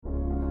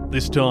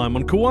This time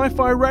on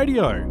Kawaii-Fi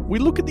Radio, we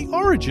look at the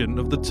origin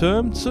of the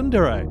term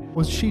tsundere.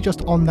 Was she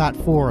just on that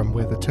forum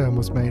where the term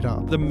was made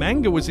up? The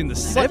manga was in the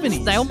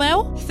 70s. Snail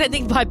mail?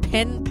 Sending by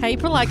pen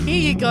paper? Like, here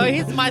you go,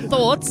 here's my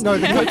thoughts. No,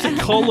 It's a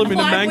column in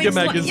a 5 manga weeks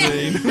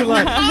magazine.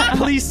 Like,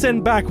 please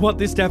send back what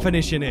this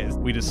definition is.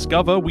 We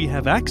discover we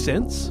have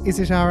accents. is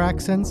it our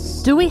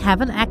accents? Do we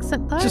have an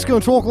accent, though? Just going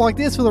to talk like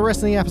this for the rest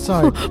of the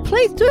episode.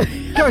 Please do.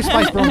 Go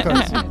Space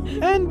Broncos.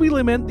 And we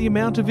lament the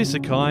amount of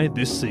isekai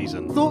this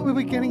season. Thought we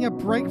were getting a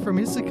break from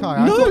Isekai.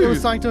 I No. thought it was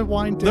starting to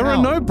wind down. There are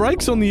no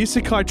brakes on the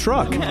isekai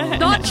truck.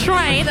 Not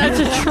train, it's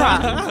a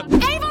truck.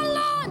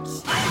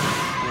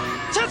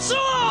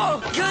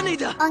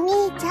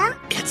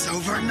 It's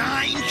over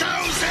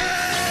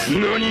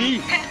 9,000!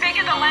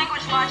 Configure the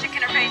language logic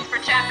interface for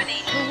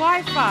Japanese.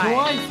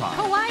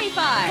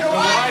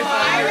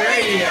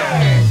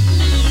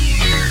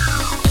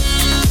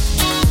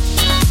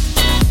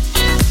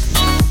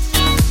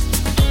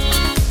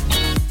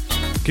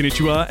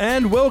 Konnichiwa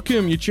and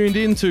welcome. You're tuned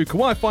in to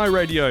Kawaii-Fi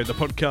Radio, the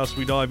podcast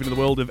we dive into the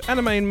world of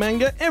anime and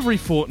manga every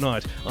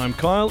fortnight. I'm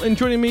Kyle, and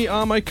joining me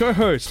are my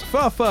co-hosts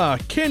Fafa,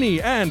 Kenny,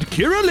 and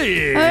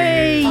Kiralee.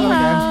 Hey.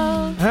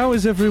 Hello. How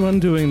is everyone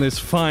doing this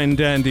fine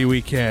dandy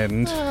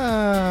weekend?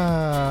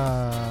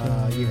 Yeah.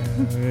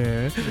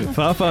 Yeah.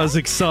 Fafa's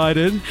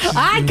excited.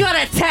 I got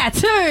a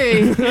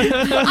tattoo.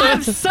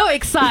 I'm so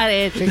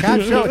excited. She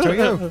can't show it to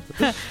you.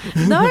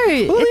 No.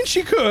 Well, I mean,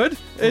 she could.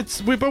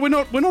 But we're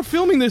not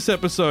filming this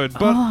episode.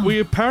 But we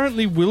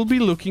apparently will be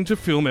looking to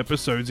film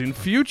episodes in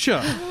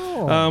future,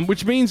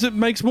 which means it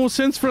makes more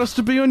sense for us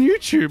to be on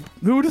YouTube.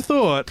 Who would have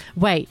thought?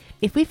 Wait,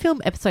 if we film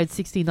episode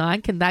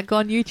 69, can that go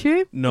on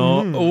YouTube?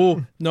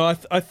 No, no.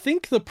 I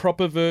think the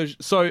proper version.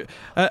 So,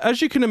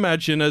 as you can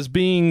imagine, as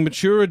being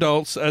mature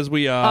adults as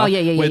we are,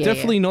 we're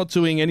definitely not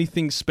doing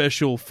anything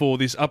special for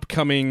this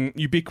upcoming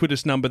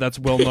ubiquitous number that's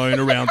well known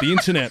around the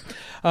internet.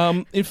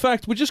 In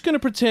fact, we're just going to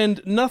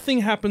pretend nothing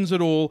happens at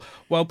all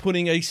while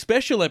putting a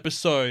special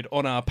episode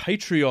on our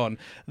Patreon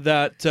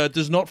that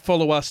does not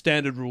follow our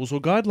standard rules or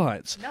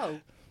guidelines.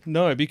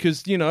 No,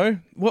 because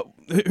what?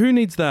 Who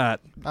needs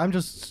that? I'm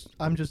just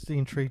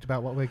intrigued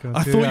about what we're going to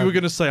I do. thought you were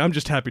going to say, "I'm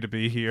just happy to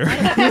be here."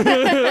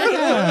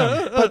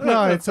 Yeah. But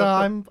no, it's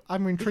I'm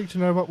intrigued to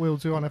know what we'll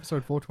do on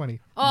episode 420.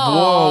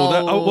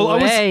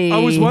 Whoa! I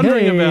was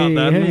wondering about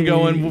that and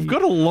going, we've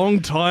got a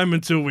long time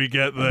until we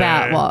get there.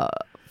 About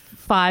what?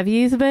 5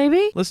 years,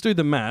 maybe? Let's do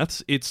the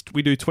maths.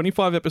 We do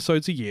 25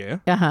 episodes a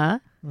year, Uh-huh.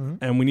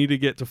 and we need to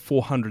get to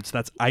 400. So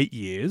that's 8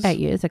 years. 8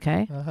 years,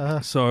 okay.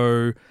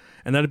 So,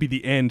 and that'd be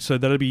the end. So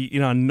that'd be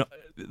in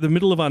the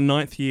middle of our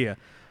 9th year.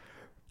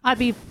 I'd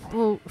be,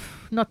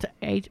 not to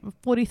age,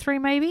 43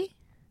 maybe?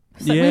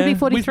 So Yeah, we'd be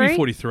 43? We'd be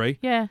 43.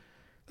 Yeah.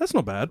 That's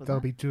not bad.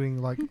 They'll be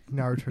doing like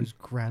Naruto's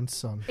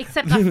grandson.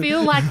 Except I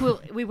feel like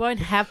we won't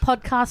have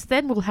podcasts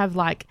then. We'll have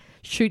like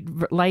shoot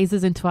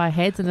lasers into our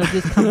heads and it'll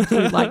just come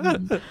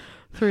through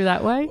through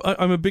that way.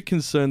 I'm a bit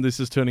concerned this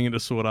is turning into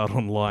Sword Art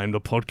Online, the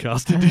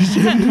podcast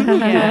edition.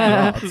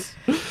 Yeah.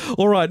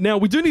 All right, now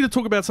we do need to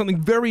talk about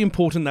something very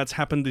important that's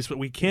happened this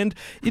weekend.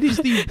 It is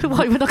the...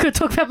 Why, we're not going to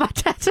talk about my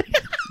tattoo?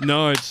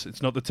 No,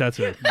 it's not the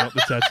tattoo. Not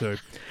the tattoo.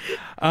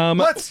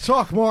 Let's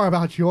talk more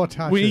about your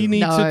tattoo. We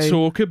need to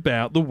talk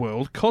about the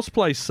World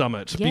Cosplay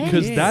Summit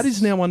because that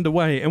is now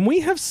underway, and we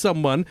have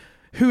someone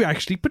who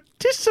actually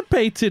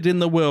participated in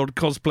the World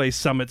Cosplay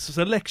Summit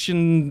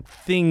selection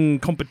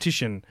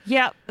competition.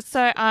 Yep.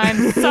 So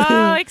I'm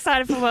so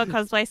excited for World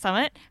Cosplay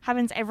Summit.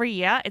 Happens every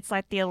year. It's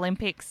like the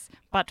Olympics,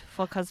 but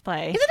for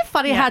cosplay. Isn't it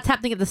funny how it's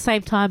happening at the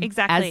same time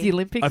Exactly. as the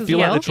Olympics I as feel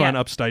well? like they're trying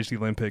to upstage the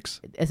Olympics.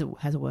 Has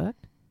it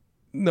worked?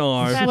 No.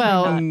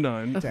 Well-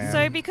 no. Damn.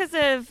 So because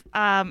of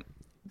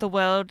the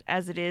world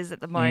as it is at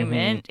the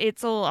moment,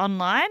 it's all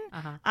online.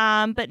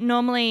 But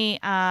normally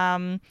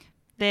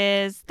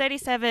there's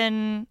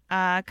 37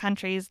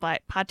 countries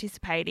like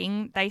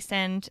participating. They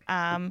send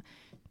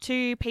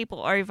 2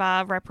 people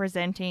over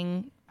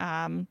representing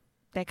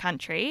their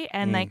country,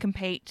 and they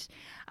compete.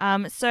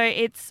 So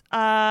it's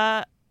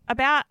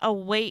about a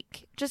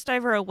week, just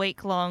over a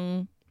week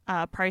long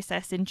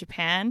process in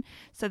Japan.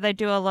 So they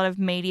do a lot of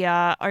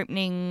media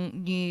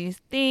opening new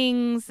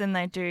things, and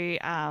they do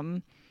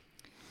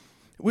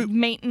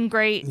meet and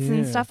greets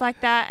and stuff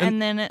like that.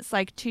 And then it's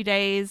like 2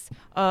 days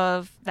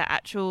of the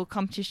actual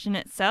competition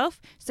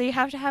itself. So you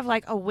have to have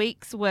like a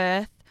week's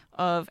worth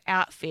of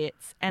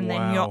outfits and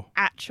then your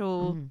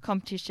actual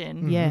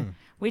competition. Yeah.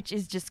 Which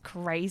is just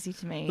crazy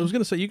to me. I was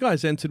going to say, you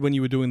guys entered when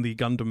you were doing the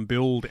Gundam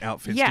build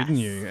outfits, Yes. didn't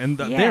you? And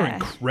they're Yeah.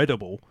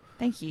 incredible.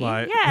 Thank you.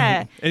 Like,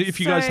 Yeah. And if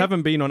you guys So-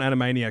 haven't been on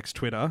Animaniacs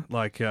Twitter,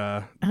 like,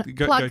 go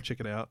check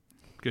it out.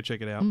 Go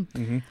check it out.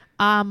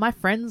 My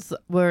friends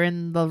were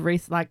in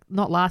the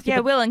not last year. Yeah,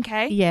 but- Will and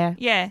Kay. Yeah.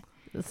 Yeah.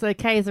 So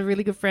Kay is a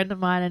really good friend of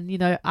mine,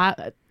 and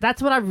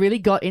that's when I really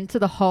got into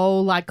the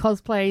whole like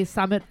cosplay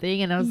summit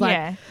thing, and I was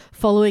like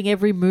following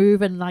every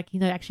move and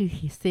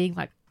actually seeing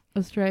like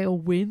Australia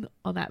win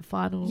on that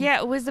final. Yeah,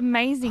 it was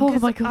amazing. Oh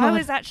 'cause my God. I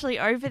was actually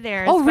over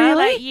there. Oh, as well.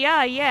 really? Like,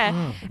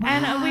 yeah.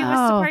 And we were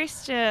Wow.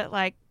 supposed to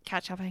like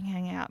catch up and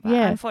hang out, but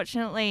Yeah.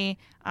 unfortunately,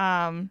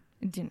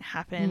 it didn't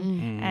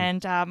happen.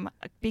 And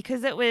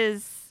because it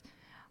was,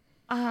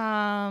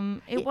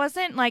 it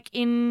wasn't like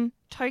in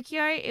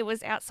Tokyo, it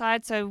was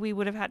outside, so we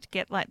would have had to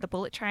get like the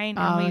bullet train,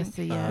 and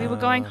we were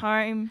going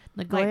home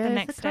Nagoya, like the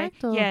next day.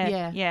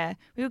 Yeah.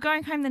 We were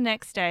going home the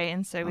next day,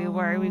 and so we were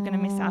worried we were going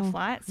to miss our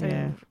flight.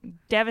 So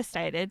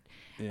devastated,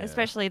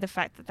 especially the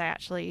fact that they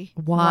actually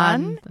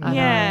won.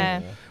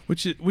 Yeah,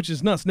 which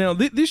is nuts. Now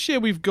this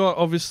year we've got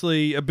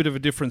obviously a bit of a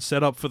different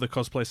setup for the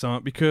Cosplay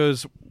Summit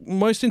because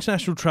most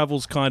international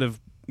travel's kind of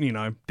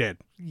dead.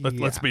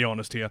 Let's be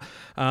honest here.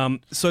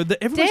 So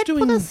everyone's dead doing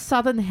for the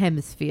southern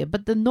hemisphere,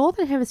 but the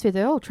northern hemisphere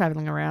they're all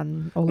traveling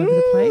around all over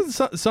the place.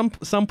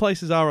 Some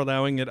places are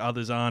allowing it,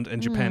 others aren't,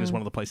 and Japan is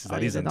one of the places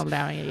that isn't. They're not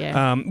allowing it,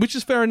 yeah. Which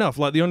is fair enough.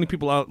 Like the only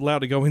people allowed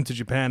to go into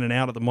Japan and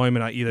out at the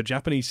moment are either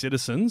Japanese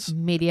citizens,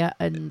 media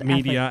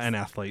and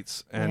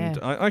athletes, and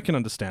I can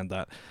understand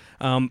that.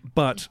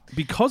 But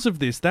because of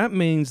this, that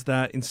means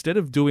that instead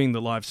of doing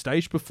the live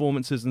stage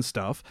performances and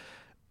stuff,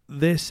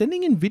 they're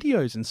sending in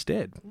videos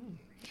instead.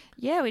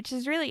 Yeah, which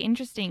is really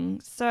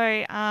interesting.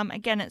 So,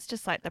 again, it's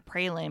just like the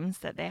prelims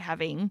that they're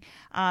having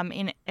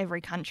in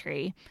every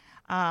country.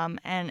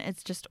 And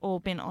it's just all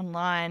been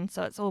online.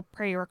 So it's all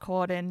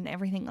pre-recorded and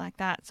everything like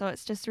that. So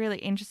it's just really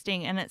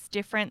interesting. And it's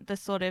different, the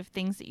sort of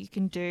things that you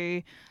can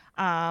do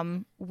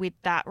with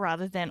that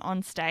rather than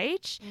on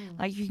stage.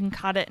 Like you can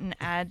cut it and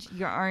add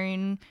your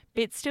own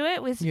bits to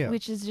it,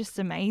 which is just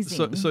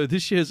amazing. So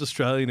this year's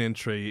Australian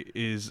entry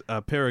is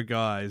a pair of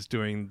guys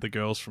doing the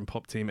girls from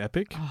Pop Team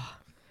Epic.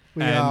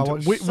 We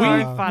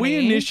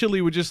initially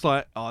were just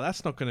like,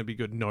 that's not going to be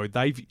good. No,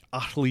 they've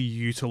utterly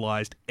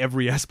utilised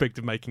every aspect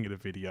of making it a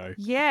video.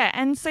 Yeah,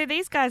 and so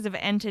these guys have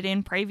entered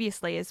in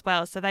previously as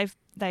well. So they've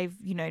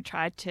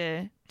tried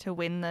to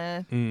win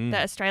the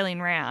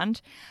Australian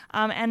round,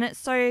 and it's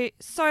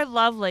so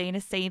lovely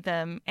to see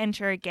them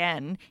enter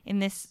again in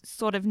this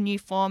sort of new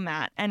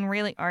format and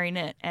really own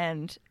it.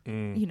 And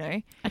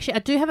actually, I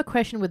do have a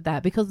question with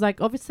that because,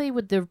 like, obviously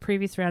with the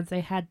previous rounds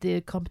they had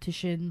the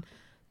competition.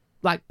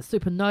 Like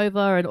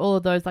Supernova and all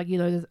of those, like,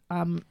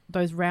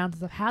 those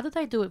rounds. How did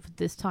they do it for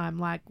this time?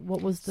 Like,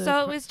 what was the...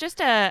 So it was just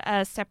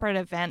a separate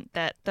event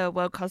that the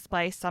World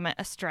Cosplay Summit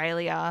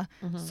Australia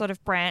sort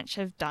of branch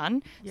have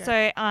done. Yeah.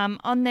 So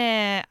on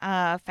their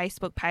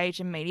Facebook page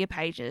and media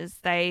pages,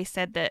 they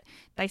said that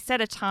they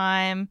set a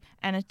time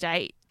and a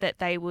date that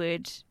they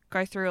would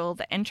go through all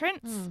the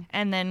entrants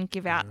and then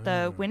give out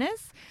the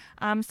winners.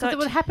 So it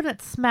would happen at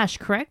Smash,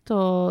 correct?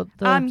 Or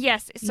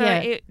yes. So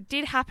it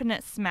did happen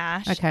at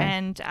Smash,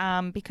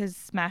 and because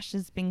Smash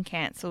has been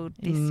cancelled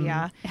this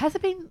year. Has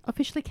it been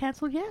officially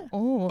cancelled yet?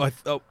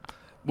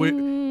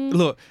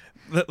 Look,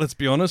 let's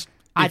be honest.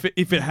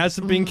 If it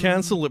hasn't been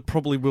cancelled, it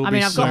probably will be. I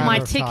mean, I've got my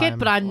ticket,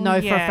 but I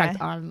know for a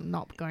fact I'm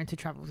not going to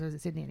travel to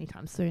Sydney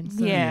anytime soon.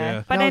 So.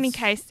 Yeah. But in any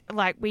case,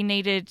 like, we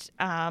needed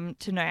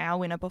to know our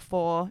winner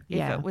before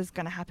if it was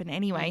going to happen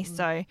anyway.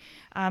 So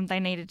they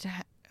needed to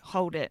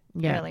hold it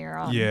earlier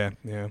on. Yeah.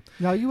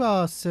 Now,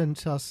 you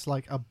sent us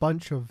like a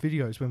bunch of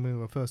videos when we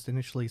were first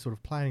initially sort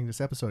of planning this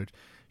episode,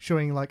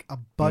 showing like a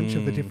bunch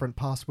of the different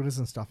past winners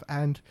and stuff.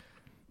 And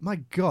my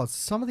God,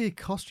 some of the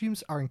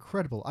costumes are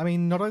incredible. I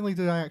mean, not only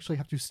do they actually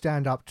have to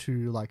stand up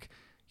to, like,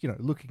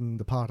 looking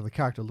the part of the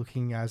character,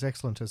 looking as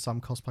excellent as some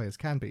cosplayers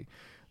can be,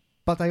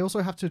 but they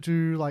also have to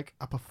do like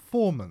a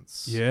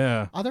performance.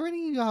 Yeah. Are there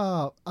any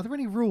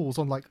rules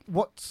on like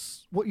what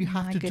you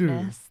have to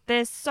do?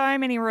 There's so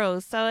many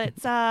rules. So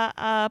it's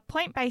a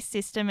point-based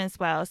system as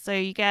well. So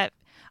you get,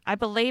 I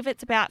believe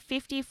it's about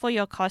 50 for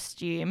your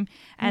costume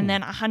and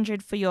then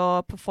 100 for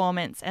your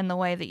performance and the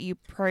way that you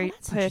portray.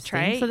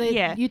 So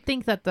you'd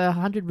think that the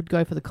 100 would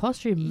go for the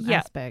costume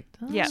aspect.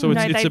 Oh. Yeah. So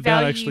it's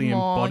about actually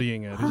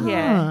embodying it, isn't it?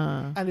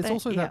 Yeah. And it's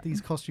also that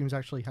these costumes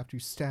actually have to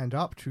stand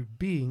up to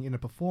being in a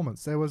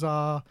performance. There was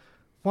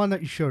one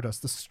that you showed us,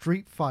 the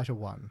Street Fighter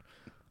one.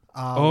 A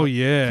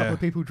couple of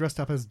people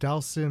dressed up as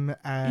Dalsim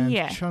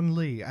and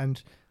Chun-Li,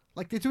 and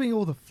like they're doing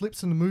all the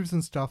flips and the moves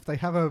and stuff. They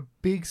have a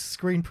big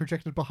screen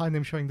projected behind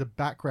them showing the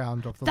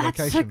background of the location.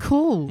 That's so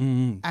cool.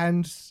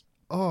 And it's...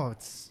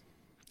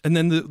 And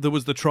then there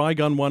was the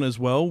Trigun one as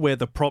well, where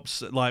the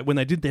props, like when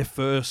they did their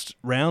first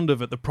round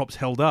of it, the props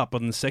held up.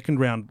 But in the second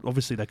round,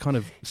 obviously, they kind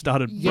of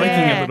started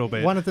breaking a little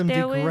bit. One of them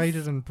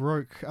degraded and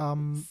broke.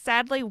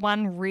 Sadly,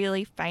 one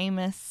really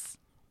famous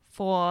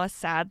for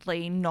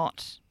sadly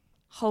not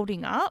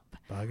holding up.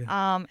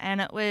 And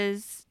it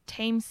was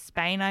Team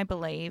Spain, I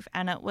believe.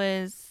 And it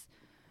was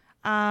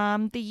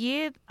I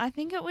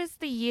think it was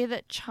the year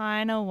that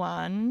China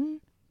won,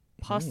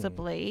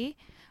 possibly.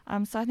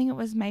 So I think it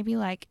was maybe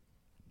like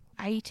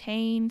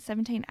 17,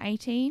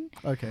 18.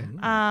 Okay.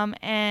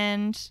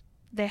 And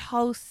their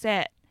whole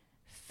set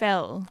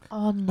fell.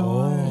 Oh,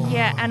 no.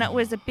 Yeah, and it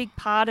was a big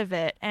part of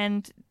it.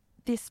 And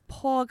this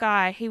poor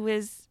guy, he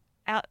was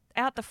out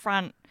the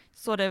front,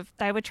 sort of,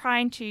 they were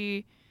trying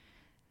to...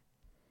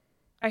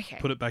 Okay.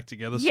 Put it back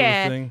together sort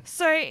of thing.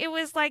 So it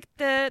was like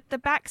the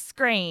back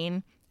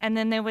screen, and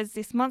then there was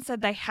this monster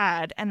they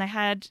had, and they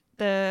had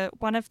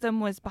one of them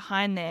was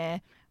behind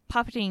there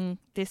puppeting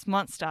this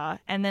monster,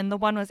 and then the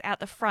one was out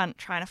the front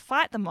trying to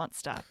fight the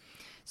monster.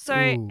 So,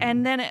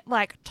 and then it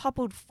like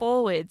toppled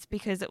forwards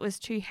because it was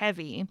too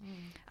heavy.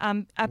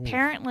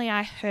 Apparently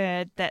I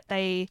heard that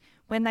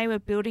when they were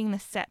building the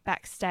set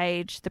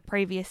backstage the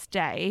previous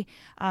day,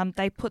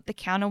 they put the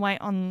counterweight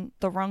on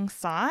the wrong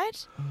side.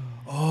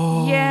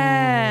 Oh.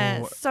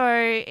 Yeah. So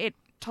it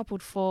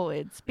toppled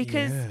forwards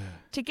because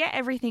to get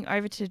everything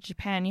over to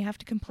Japan, you have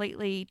to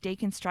completely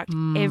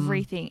deconstruct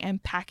everything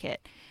and pack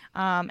it.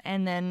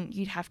 And then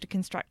you'd have to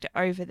construct it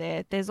over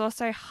there. There's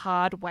also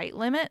hard weight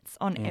limits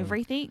on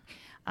everything.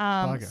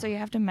 So you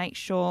have to make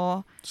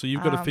sure. So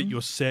you've got to fit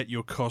your set,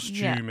 your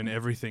costume, and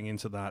everything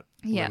into that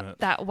limit.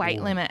 That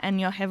weight limit, and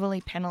you're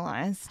heavily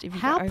penalised if you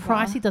How go over.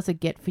 pricey does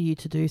it get for you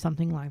to do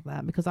something like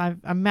that? Because I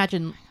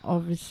imagine,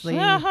 obviously...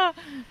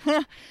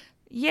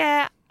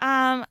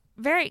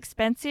 very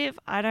expensive.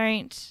 I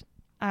don't...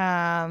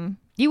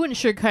 You wouldn't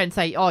sugarcoat and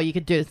say, oh, you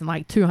could do this in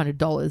like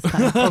 $200.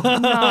 Kind of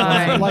thing.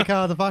 No. Like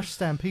the Vash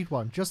Stampede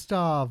one. Just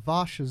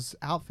Vash's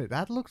outfit.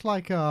 That looked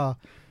like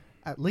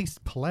at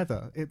least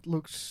pleather. It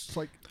looks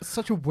like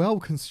such a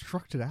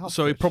well-constructed outfit.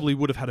 So it probably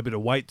would have had a bit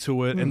of weight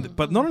to it.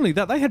 But not only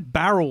that, they had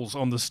barrels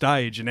on the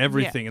stage and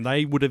everything, and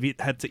they would have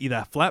had to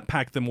either flat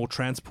pack them or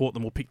transport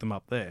them or pick them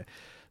up there.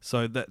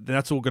 So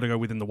that's all got to go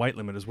within the weight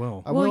limit as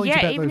well. I'm willing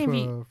to bet those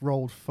were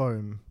rolled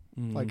foam.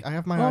 Like, I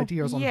have my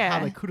ideas on how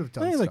they could have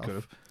done stuff. They could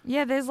have.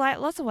 Yeah, there's like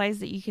lots of ways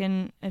that you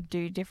can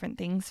do different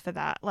things for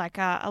that. Like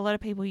a lot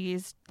of people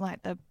use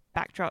like the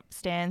backdrop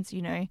stands,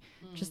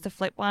 just the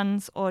flip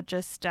ones, or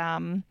just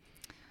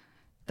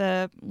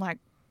the like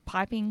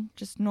piping,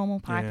 just normal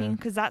piping,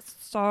 because that's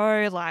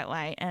so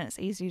lightweight and it's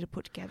easy to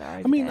put together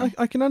over there.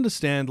 I can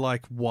understand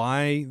like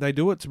why they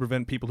do it, to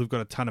prevent people who've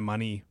got a ton of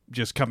money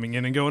just coming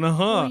in and going,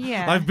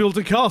 I've built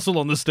a castle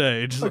on the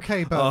stage.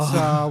 Okay,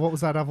 but what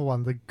was that other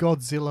one? The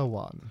Godzilla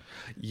one.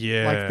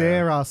 Yeah. Like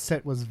their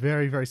set was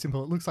very, very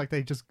simple. It looks like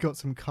they just got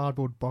some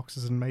cardboard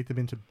boxes and made them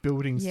into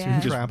buildings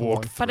to trample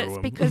on. But it's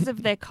because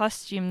of their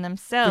costume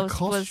themselves. The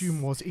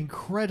costume was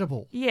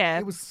incredible. Yeah.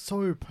 It was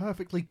so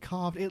perfectly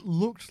carved. It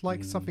looked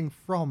like something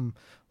from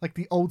like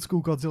the old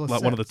school Godzilla set.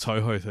 Like one of the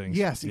Toho things.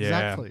 Yes,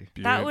 exactly.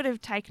 That would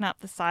have taken up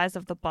the size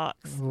of the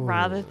box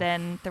rather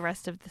than the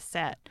rest of the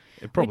set.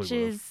 It probably which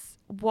is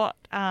what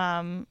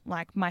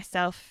like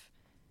myself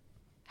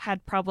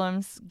had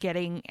problems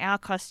getting our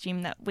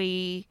costume that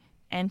we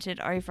entered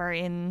over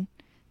in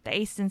the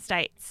Eastern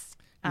States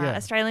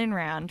Australian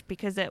round,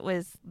 because it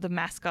was the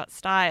mascot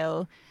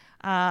style.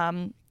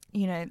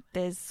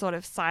 There's sort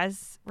of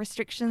size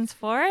restrictions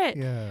for it.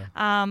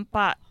 Yeah.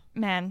 But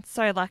man,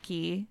 so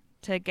lucky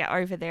to get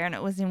over there, and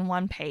it was in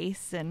one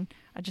piece, and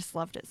I just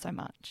loved it so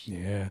much.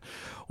 Yeah.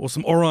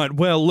 Awesome. All right.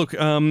 Well, look,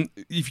 if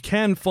you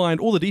can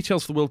find all the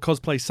details for the World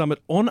Cosplay Summit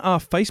on our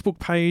Facebook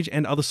page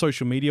and other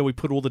social media. We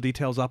put all the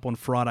details up on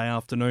Friday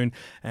afternoon,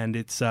 and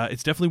it's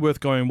definitely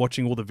worth going and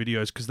watching all the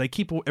videos, because they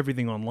keep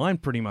everything online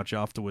pretty much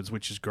afterwards,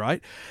 which is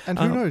great. And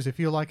who knows, if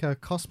you're like a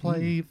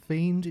cosplay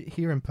fiend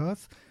here in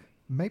Perth,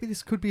 maybe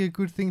this could be a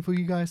good thing for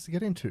you guys to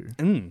get into.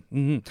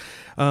 Win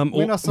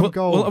us some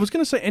gold. Well, I was going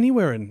to say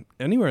anywhere in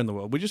the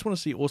world. We just want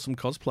to see awesome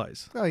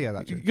cosplays. Oh yeah,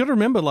 that's you got to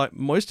remember, like,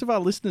 most of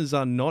our listeners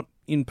are not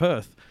in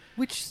Perth,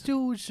 which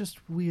still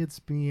just weirds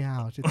me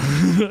out.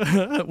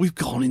 We've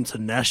gone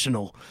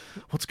international.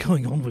 What's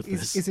going on with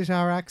this? Is it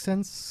our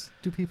accents?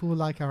 Do people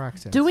like our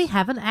accents? Do we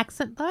have an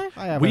accent though?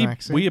 I have an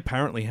accent. We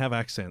apparently have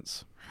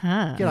accents.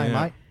 G'day,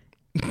 mate.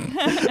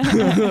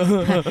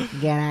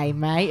 G'day,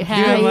 mate.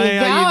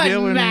 How you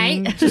going,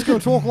 mate? Just going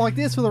to talk like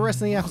this for the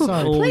rest of the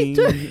episode. Please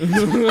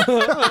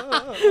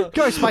do.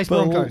 Go Space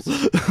Broncos.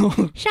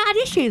 Shard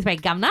issues,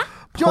 mate, Governor.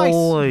 Joyce.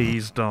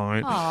 Please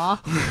don't.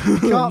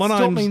 Can't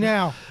stop me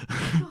now.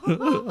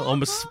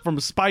 I'm from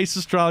Space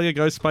Australia.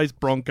 Go Space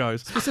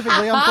Broncos.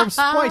 Specifically, I'm from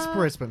Space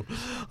Brisbane.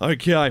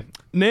 Okay.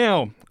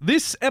 Now,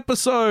 this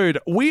episode,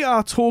 we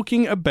are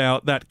talking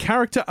about that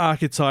character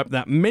archetype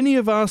that many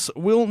of us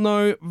will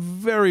know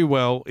very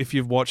well if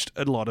you've watched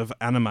a lot of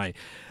anime.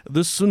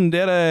 The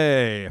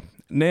tsundere.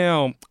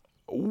 Now,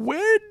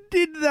 where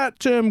did that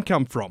term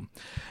come from?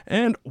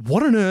 And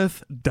what on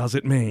earth does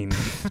it mean?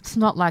 It's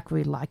not like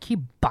we like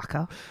you,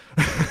 bucker.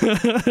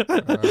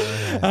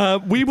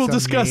 We will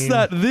discuss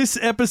that this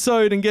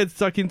episode and get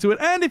stuck into it.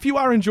 And if you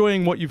are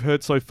enjoying what you've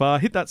heard so far,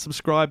 hit that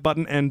subscribe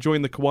button and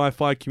join the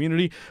Kawaii-Fi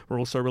community. We're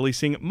also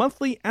releasing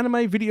monthly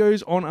anime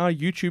videos on our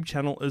YouTube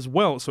channel as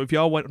well. So if you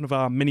are one of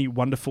our many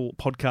wonderful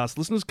podcast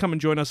listeners, come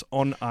and join us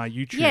on our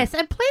YouTube. Yes,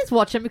 and please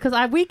watch them, because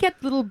we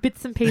get little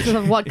bits and pieces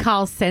of what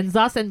Carl sends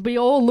us, and we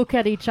all look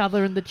at each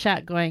other in the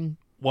chat going,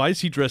 why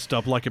is he dressed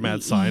up like a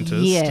mad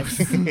scientist? Yes.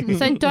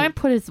 So don't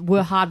put his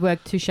hard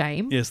work to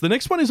shame. Yes, the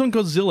next one is on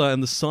Godzilla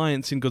and the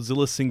science in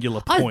Godzilla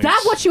Singular Point. Oh, is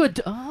that what you were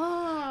doing?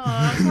 Oh.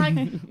 I was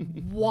like,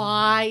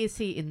 why is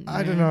he in there?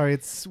 I don't know.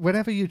 It's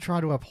whenever you try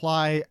to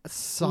apply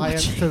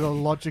science to the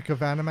logic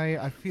of anime,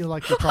 I feel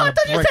like you're trying I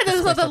thought to you break said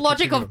this was the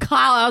logic of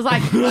Kyle. I was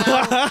like,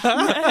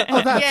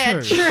 Oh,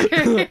 that's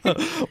true.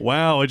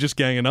 Wow, we're just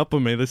ganging up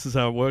on me. This is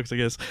how it works, I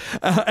guess.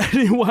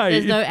 Anyway.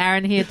 There's no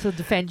Aaron here to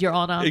defend your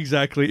honor.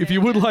 Exactly. Yeah. If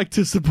you would like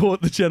to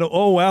support the channel,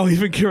 oh wow,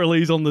 even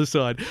Kiraleigh's on the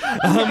side.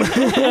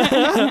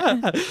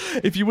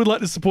 If you would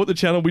like to support the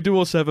channel, we do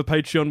also have a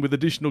Patreon with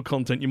additional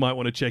content you might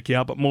want to check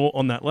out, but more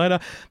on that later.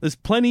 There's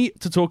plenty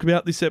to talk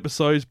about this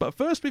episode, but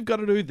first we've got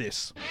to do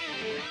this.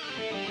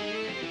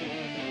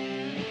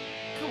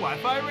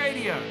 Kawaii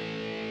Radio.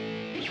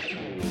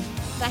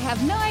 I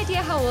have no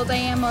idea how old I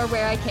am or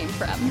where I came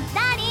from.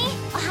 Nani?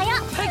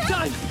 Ohio. Hang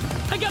time!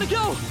 I gotta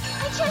go!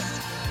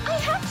 I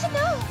have to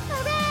know.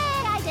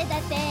 Hooray! I did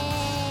the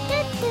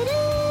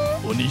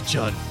thing.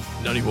 Oni-chan,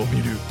 nani wo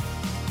miru?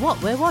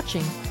 What we're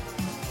watching.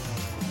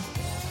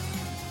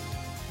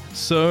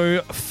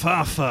 So,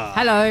 Fafa.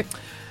 Hello.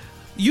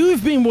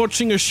 You've been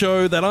watching a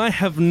show that I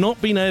have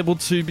not been able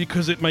to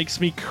because it makes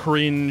me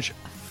cringe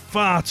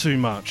far too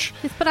much.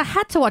 Yes, but I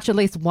had to watch at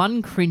least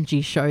one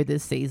cringy show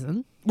this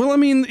season. Well, I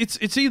mean,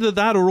 it's either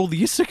that or all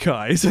the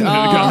isekai, isn't it,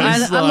 Oh,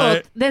 guys? and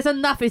look, there's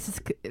enough.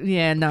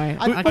 Yeah, no,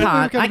 I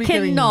can't. I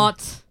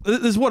cannot.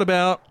 There's what,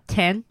 about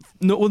 10?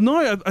 No,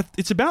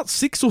 it's about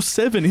 6 or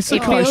 7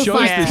 isekai feels shows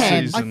like this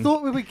 10. season. I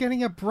thought we were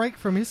getting a break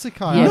from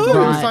isekai. Yeah, I thought it was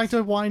right. starting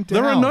to wind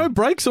down. There are no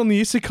breaks on the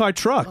isekai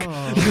truck.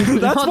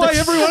 That's Not why the-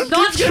 everyone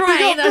not keeps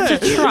train, getting up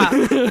that's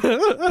there. a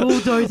truck.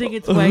 Bulldozing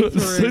its way through.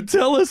 So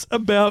tell us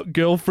about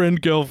Girlfriend.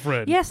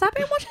 Yes, I've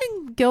been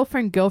watching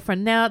Girlfriend.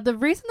 Now, the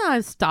reason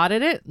I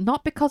started it,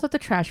 not because of the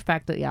trash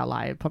factor. Yeah, I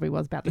lied. It probably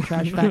was about the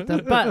trash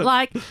factor. But,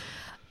 like,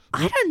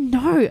 I don't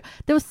know.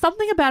 There was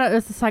something about it that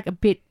was just, like, a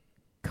bit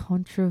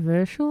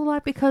controversial,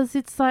 like, because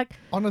it's like...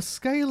 On a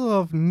scale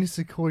of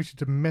Nisekoi to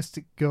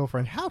Domestic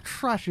Girlfriend, how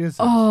trash is it?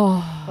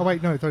 Oh,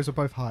 wait, no, those are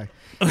both high.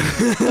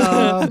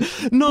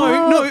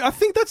 No, I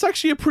think that's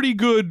actually a pretty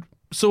good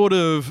sort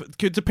of,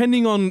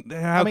 depending on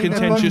how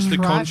contentious the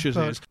trash, conscience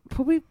but- is.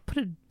 probably put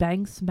it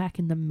bang smack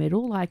in the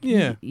middle. Like,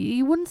 Yeah.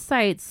 you wouldn't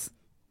say it's,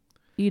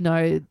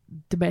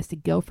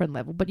 Domestic Girlfriend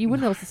level, but you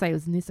wouldn't also say it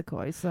was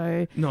Nisekoi.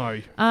 So,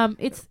 No.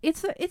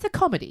 it's a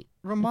comedy.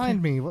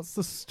 Remind me, what's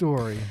the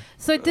story?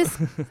 So this,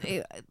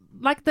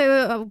 like,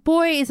 the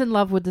boy is in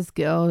love with this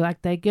girl.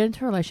 Like, they get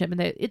into a relationship,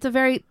 and it's a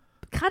very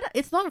kind of.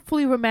 It's not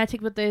fully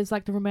romantic, but there's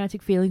like the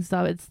romantic feelings.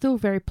 Though it's still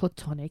very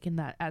platonic in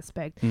that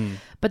aspect.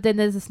 But then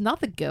there's this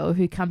another girl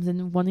who comes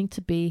in wanting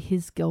to be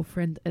his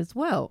girlfriend as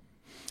well,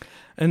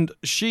 And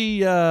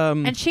she...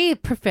 and she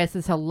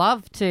professes her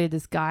love to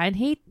this guy, and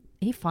he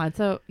finds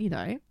her.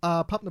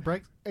 Pump the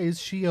brakes.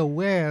 Is she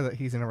aware that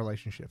he's in a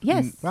relationship?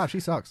 Yes. Wow, she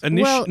sucks.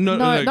 Well, no,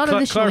 not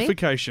initially.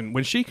 Clarification.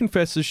 When she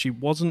confesses, she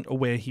wasn't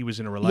aware he was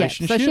in a Yeah,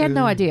 relationship. so she had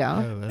no idea.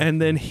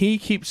 And then he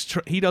keeps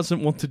he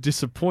doesn't want to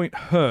disappoint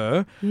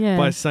her Yeah.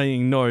 by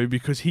saying no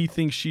because he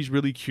thinks she's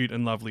really cute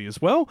and lovely as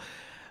well.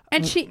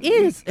 And she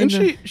is. And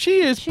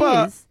she is, she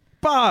but is.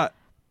 but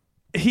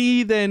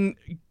he then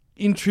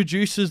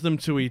introduces them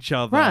to each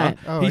other. Right.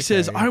 Oh, He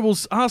says, okay. "I will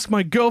ask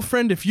my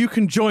girlfriend if you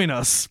can join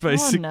us."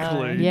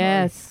 Basically,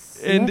 Yes.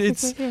 And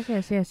yes.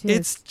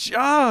 It's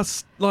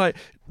just like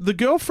the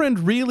girlfriend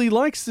really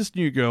likes this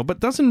new girl,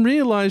 but doesn't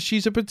realize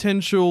she's a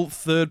potential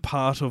third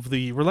part of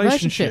the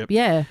relationship.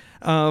 Yeah.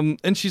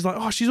 And she's like,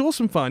 "Oh, she's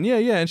awesome fun. Yeah,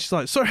 yeah." And she's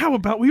like, "So how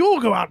about we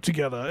all go out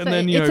together?" And So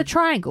then it's a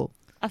triangle.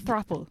 A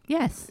throuple.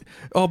 Yes.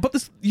 oh, but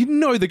this, they're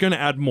going to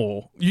add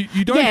more. You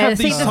don't Yeah, have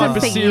see, these that's type the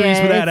of thing, series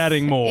yeah, without it's-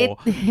 adding more.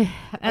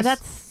 And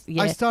that's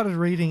I started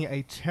reading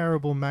a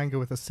terrible manga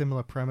with a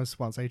similar premise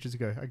once ages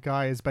ago. A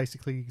guy is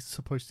basically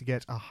supposed to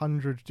get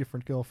 100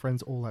 different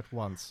girlfriends all at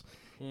once.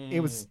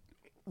 It was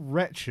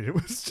wretched. It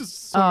was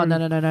just so no.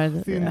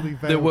 thinly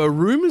veiled. There were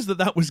rumors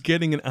that was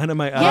getting an anime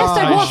Yes, there was,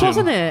 adaptation.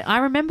 wasn't it? I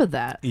remember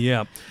that.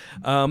 Yeah.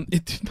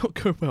 It did not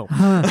go well.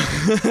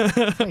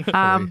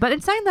 But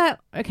in saying that,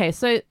 okay,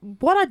 so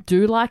what I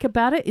do like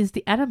about it is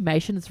the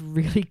animation is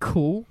really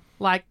cool.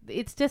 Like,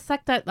 it's just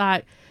like that,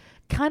 like,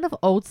 kind of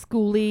old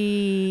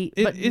schooly,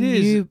 but it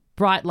new is.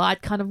 bright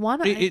light kind of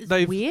one. It's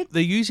weird.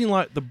 They're using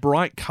like the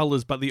bright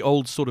colours, but the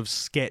old sort of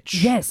sketch,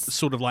 Yes.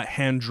 sort of like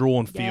hand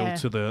drawn feel Yeah.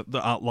 to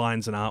the art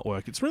lines and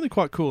artwork. It's really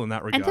quite cool in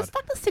that regard. And just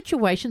like the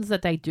situations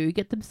that they do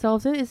get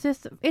themselves in,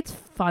 it's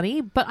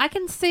funny, but I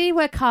can see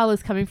where Kyle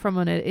is coming from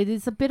on it. It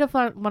is a bit of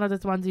one of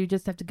those ones you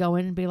just have to go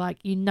in and be like,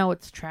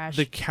 it's trash.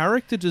 The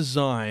character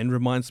design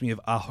reminds me of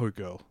Aho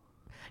Girl,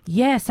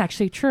 Yes,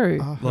 actually true.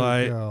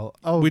 like, girl.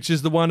 Oh, which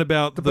is the one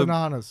about the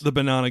bananas. the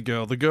banana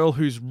girl, the girl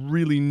who's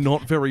really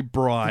not very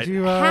bright. Did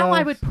you, How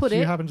I would put do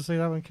you it- happen to see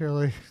that one,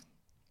 Kiraleighh?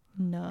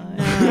 No,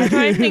 I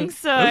don't think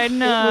so.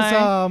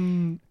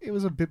 No. It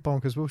was a bit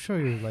bonkers. We'll show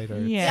you later.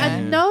 Yeah. I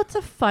know it's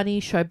a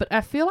funny show, but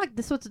I feel like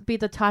this would be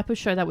the type of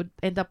show that would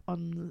end up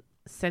on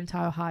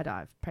Sentai or High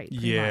Dive, pretty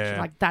Yeah. much.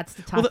 Like, that's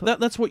the type Well,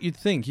 that's what you'd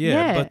think,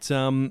 yeah. But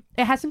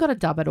it hasn't got a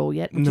dub at all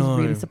yet, which is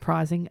really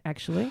surprising,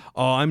 actually.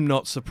 Oh, I'm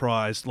not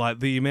surprised. Like,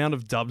 the amount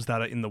of dubs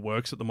that are in the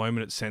works at the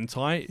moment at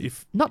Sentai,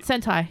 Not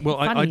Sentai. Well,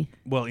 Funny.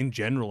 well, in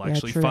general, Yeah,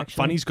 actually. true, actually.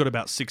 Funny's got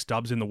about 6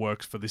 dubs in the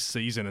works for this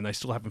season, and they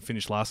still haven't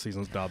finished last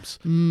season's dubs.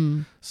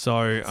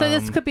 So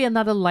this could be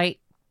another late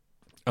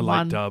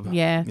dub.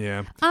 Yeah.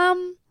 Yeah.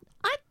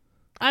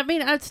 I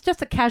mean, it's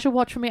just a casual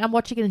watch for me. I'm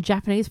watching it in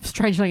Japanese,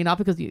 strangely enough,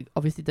 because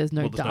obviously there's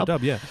no Well, there's no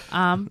dub, yeah.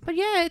 But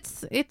yeah,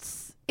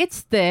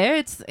 it's there.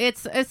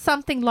 It's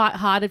something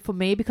lighthearted for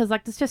me because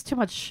like there's just too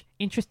much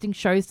interesting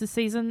shows this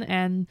season,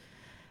 and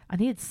I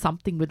needed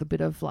something with a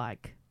bit of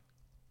like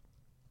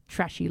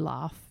trashy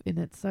laugh in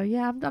it. So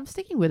yeah, I'm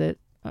sticking with it.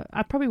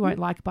 I probably won't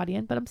like it by the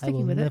end, but I'm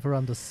sticking with it. I will never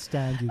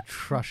understand you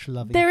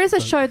trash-loving. There is a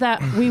folk. show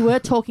that we were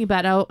talking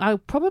about. I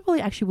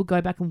probably actually will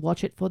go back and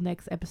watch it for the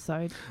next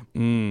episode.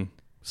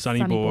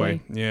 Sunny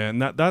Boy. Yeah,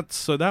 and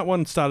that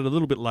one started a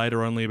little bit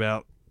later, only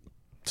about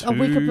a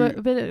week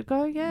a bit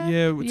ago, yeah.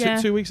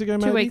 Yeah, 2 weeks ago,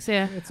 maybe. 2 weeks,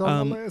 yeah. It's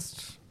on the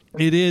list.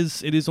 It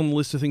is on the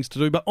list of things to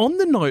do. But on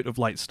the note of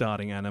late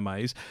starting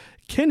animes,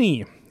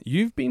 Kenny,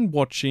 you've been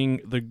watching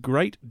The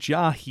Great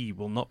Jahi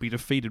Will Not Be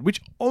Defeated, which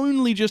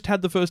only just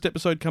had the first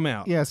episode come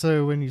out. Yeah,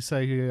 so when you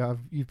say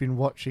you've been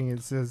watching,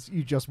 it says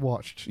you just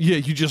watched. Yeah,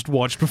 you just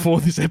watched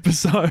before this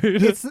episode.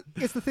 It's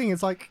the thing.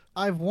 It's like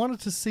I've wanted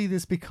to see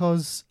this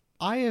because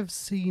I have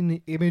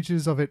seen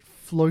images of it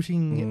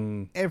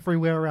floating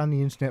everywhere around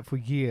the internet for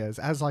years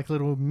as like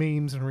little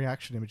memes and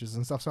reaction images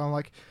and stuff. So I'm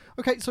like,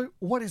 okay, so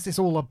what is this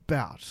all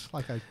about?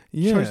 Like I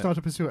chose not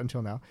to pursue it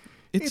until now.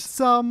 It's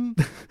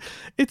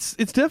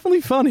definitely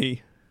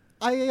funny.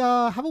 I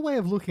have a way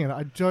of looking at it.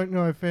 I don't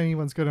know if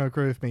anyone's going to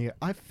agree with me.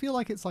 I feel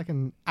like it's like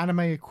an anime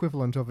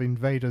equivalent of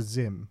Invader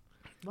Zim.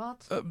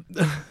 What?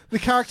 The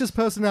character's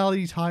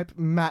personality type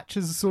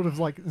matches sort of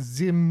like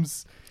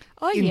Zim's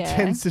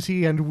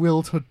intensity and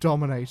will to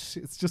dominate.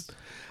 It's just...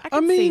 I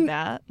can see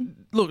that.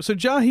 Look, so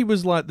Jahi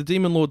was like the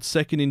Demon Lord's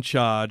second in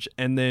charge,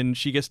 and then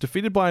she gets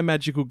defeated by a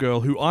magical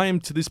girl who I am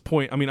to this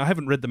point... I mean, I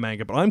haven't read the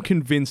manga, but I'm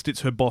convinced it's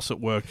her boss at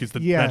work is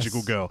the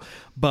magical girl.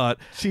 But...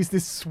 she's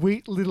this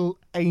sweet little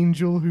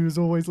angel who's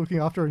always looking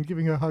after her and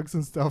giving her hugs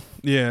and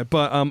stuff. Yeah,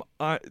 but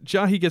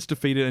Jahi gets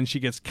defeated and she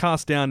gets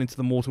cast down into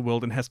the mortal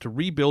world and has to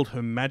rebuild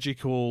her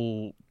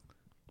magical...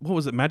 what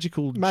was it?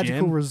 Magical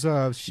gem?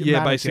 reserves.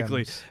 Yeah,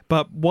 basically.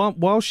 But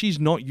while she's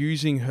not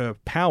using her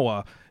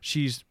power,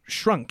 she's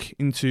shrunk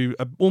into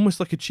almost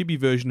like a chibi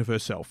version of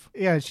herself.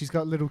 Yeah, she's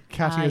got little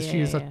Catty as she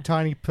is a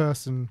tiny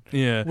person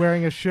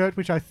wearing a shirt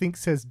which I think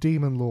says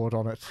Demon Lord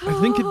on it. I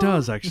think it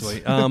does,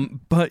 actually.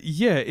 But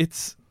yeah,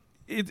 it's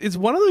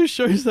one of those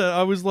shows that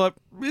I was like,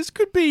 this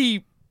could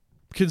be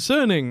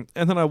concerning.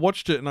 And then I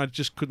watched it and I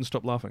just couldn't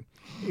stop laughing.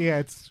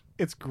 Yeah,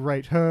 it's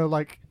great. Her,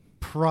 like...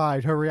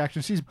 pride, her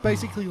reaction. She's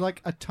basically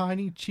like a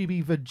tiny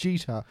chibi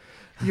Vegeta,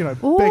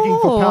 begging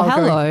for power.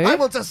 Hello. Going, I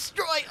will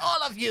destroy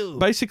all of you.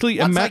 Basically,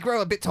 once I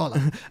grow a bit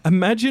taller.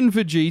 Imagine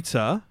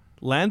Vegeta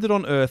landed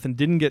on Earth and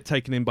didn't get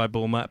taken in by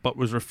Bulma, but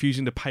was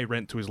refusing to pay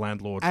rent to his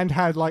landlord. And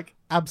had, like,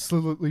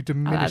 absolutely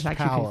diminished that's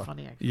power. Pretty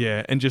funny, actually.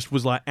 Yeah, and just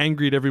was, like,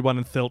 angry at everyone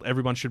and felt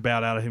everyone should bow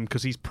down to him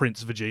because he's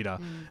Prince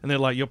Vegeta. And they're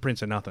like, you're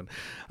Prince or nothing.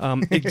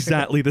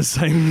 Exactly the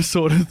same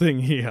sort of thing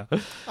here.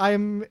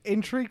 I'm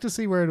intrigued to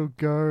see where it'll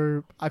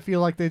go. I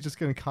feel like they're just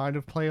going to kind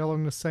of play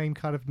along the same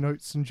kind of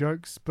notes and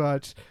jokes,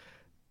 but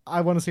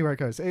I want to see where it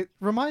goes. It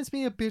reminds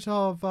me a bit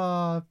of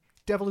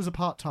Devil is a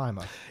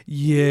Part-Timer.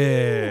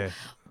 Yeah.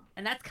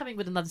 And that's coming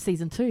with another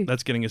season too.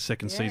 That's getting a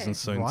second season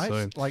soon. Right?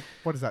 So. Like,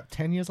 what is that,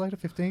 10 years later,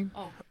 15?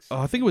 Oh,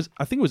 I think it was 8.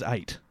 I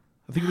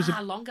think it was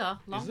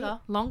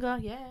longer,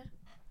 yeah.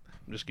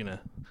 I'm just going to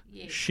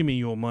shimmy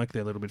your mic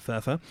there a little bit,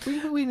 Fafa.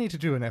 We need to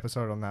do an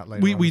episode on that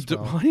later. We do.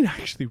 I didn't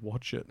actually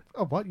watch it.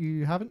 Oh, what?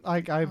 You haven't?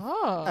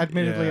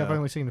 Admittedly, I've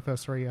only seen the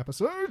first 3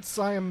 episodes.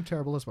 I am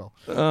terrible as well.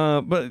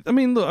 But I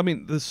mean, look,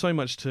 there's so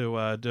much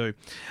to do.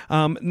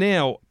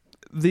 Now,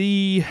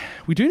 we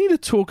do need to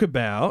talk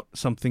about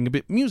something a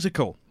bit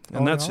musical.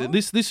 And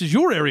this is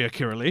your area,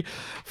 Kiralee,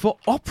 for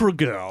Opera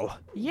Girl.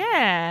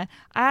 Yeah,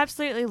 I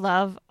absolutely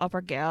love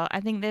Opera Girl. I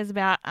think there's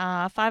about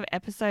 5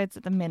 episodes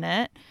at the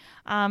minute.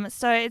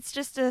 So it's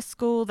just a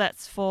school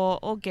that's for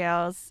all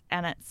girls,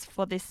 and it's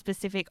for this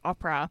specific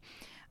opera,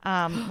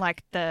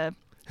 like the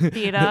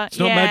theatre.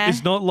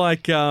 It's not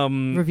like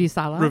Revue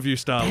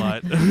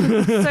Starlight.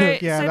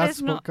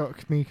 That's what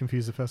got me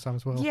confused the first time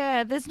as well.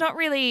 Yeah, there's not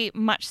really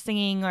much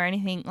singing or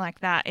anything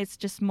like that. It's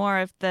just more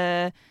of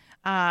the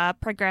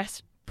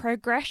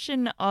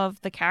progression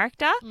of the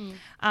character,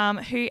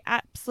 who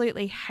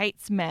absolutely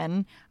hates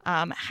men,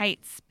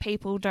 hates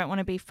people, don't want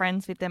to be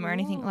friends with them or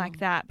anything like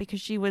that,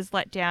 because she was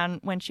let down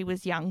when she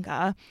was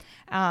younger,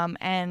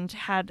 and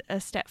had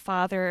a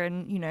stepfather,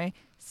 and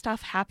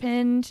stuff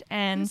happened,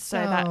 and so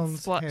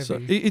that's what. Heavy. So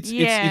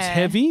it's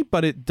heavy,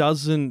 but it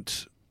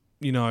doesn't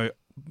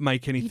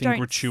make anything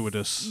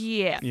gratuitous.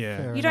 Yeah.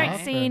 You don't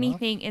see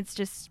anything. It's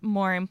just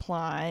more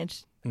implied.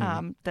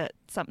 That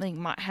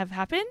something might have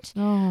happened.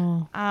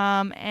 Oh.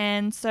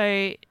 And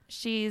so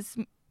she's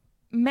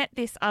met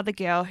this other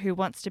girl who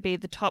wants to be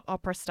the top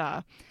opera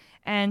star.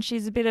 And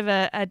she's a bit of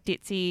a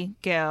ditzy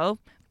girl,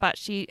 but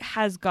she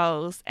has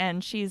goals,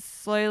 and she's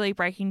slowly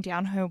breaking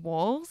down her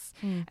walls,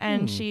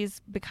 and she's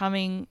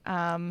becoming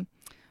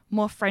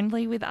more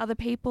friendly with other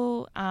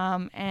people.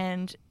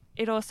 And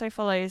it also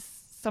follows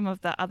some of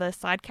the other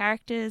side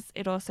characters.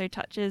 It also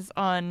touches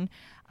on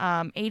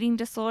eating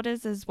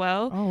disorders as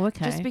well. Oh,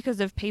 okay. Just because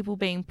of people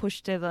being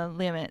pushed to the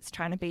limits,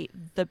 trying to be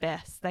the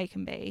best they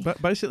can be.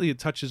 But basically, it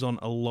touches on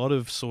a lot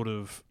of sort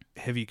of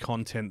heavy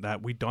content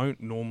that we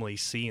don't normally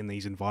see in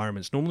these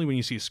environments. Normally when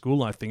you see a school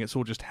life thing, it's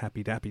all just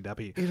happy dappy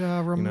dappy.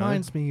 It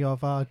reminds me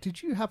of,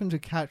 did you happen to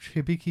catch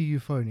Hibiki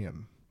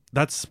Euphonium?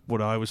 That's what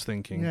I was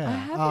thinking. Yeah. I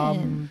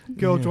haven't.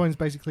 Girl joins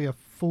basically a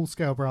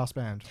full-scale brass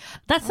band.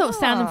 That's not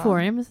Sound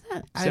Emporium, is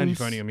it? Sound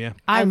Euphonium, yeah.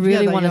 I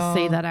really want to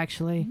see that,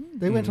 actually.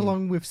 They went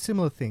along with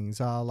similar things,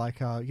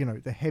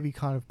 the heavy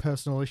kind of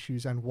personal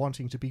issues and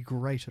wanting to be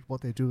great at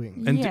what they're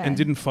doing. And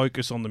didn't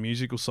focus on the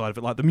musical side of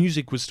it. Like, the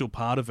music was still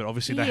part of it.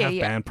 Obviously, they have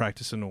band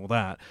practice and all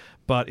that.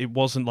 But it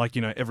wasn't like,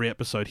 every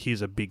episode,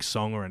 here's a big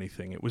song or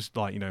anything. It was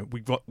like,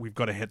 we've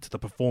got to head to the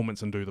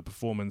performance and do the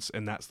performance,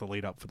 and that's the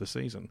lead up for the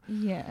season.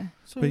 Yeah.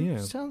 So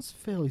it sounds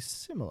fairly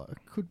similar.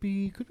 Could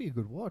be a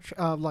good watch.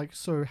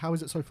 So how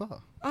is it so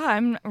far? Oh,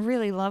 I'm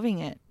really loving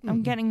it.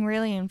 I'm getting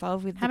really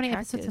involved with How the many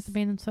characters. episodes has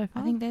there been so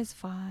far? I think there's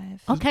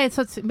 5. Okay,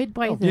 so it's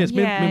midway Yeah, then. it's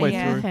midway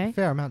through. Okay.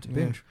 Fair amount to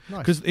binge. Nice.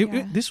 Because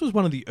this was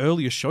one of the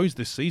earliest shows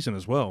this season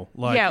as well.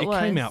 Like, it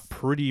came out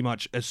pretty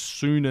much as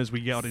soon as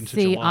we got into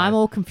July. I'm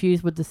all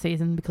confused with the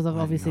season because of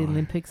obviously the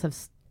Olympics have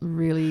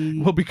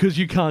really... Well, because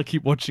you can't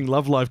keep watching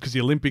Love Live because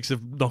the Olympics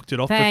have knocked it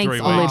off for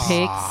 3 weeks.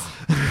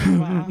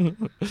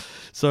 Olympics.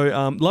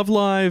 So, Love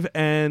Live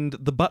and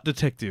The Butt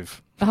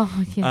Detective.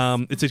 Oh,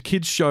 yes. It's a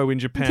kids' show in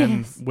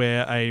Japan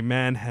where a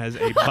man has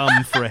a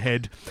bum for a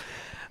head.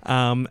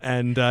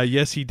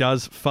 Yes, he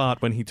does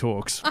fart when he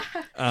talks.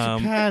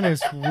 Japan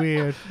is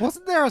weird.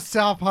 Wasn't there a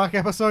South Park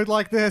episode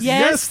like this?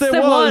 Yes,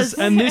 there was.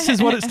 And this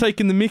is what it's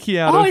taken the mickey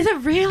out of. Oh, is it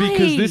really?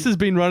 Because this has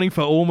been running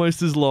for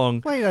almost as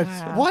long. Wait,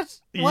 what?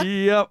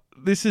 Yep.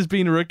 This has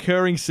been a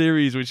recurring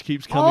series which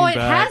keeps coming back.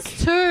 Oh, it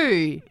has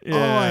too. Yeah. Oh,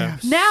 I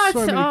have Now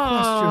so many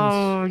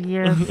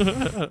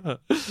questions.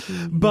 Oh,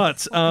 yes.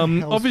 But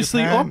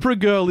obviously, Japan? Opera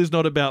Girl is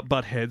not about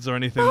butt heads or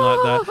anything like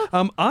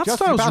that. Art Just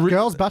style's about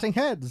girls butting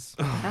heads.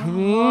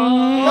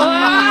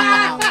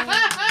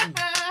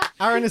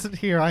 Aaron isn't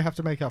here. I have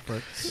to make up for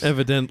it.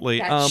 Evidently.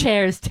 That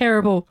chair is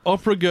terrible.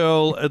 Opera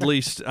Girl, at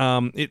least,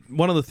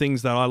 one of the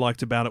things that I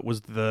liked about it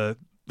was the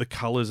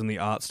colours and the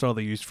art style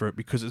they used for it,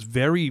 because it's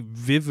very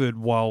vivid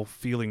while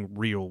feeling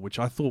real, which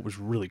I thought was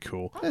really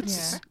cool.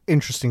 That's an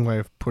interesting way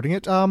of putting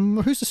it.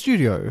 Who's the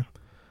studio?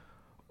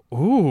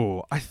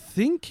 Ooh, I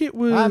think it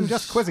was... I'm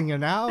just quizzing you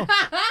now.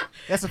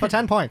 Yes, for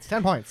 10 points.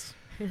 10 points.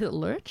 Is it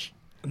Lurch?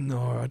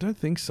 No, I don't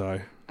think so.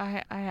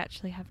 I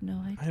actually have no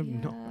idea. I have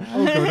not.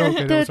 Oh,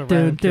 good. That was a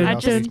random I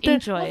just curiosity.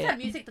 enjoy What's that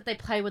it. music that they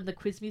play when the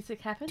quiz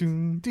music happens?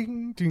 Ding,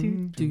 ding,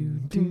 ding,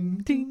 ding,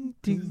 ding, ding,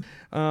 ding.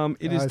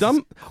 It is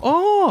done...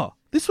 Oh!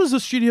 This was a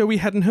studio we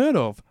hadn't heard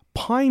of.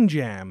 Pine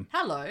Jam.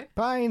 Hello.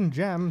 Pine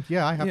Jam.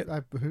 Yeah, I have...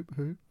 Yep.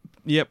 Who?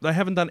 Yep, they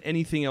haven't done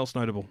anything else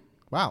notable.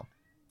 Wow.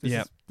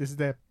 Yep. This is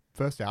their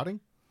first outing?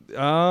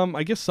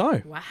 I guess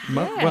so. Wow.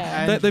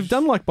 Well, they've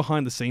done like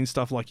behind the scenes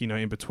stuff, like,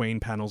 in between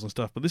panels and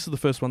stuff, but this is the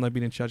first one they've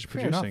been in charge of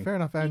producing. Fair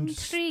enough. And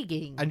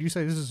Intriguing. you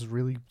say this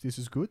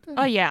is good then?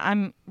 Oh, yeah,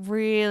 I'm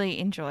really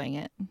enjoying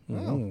it.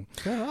 Oh,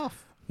 fair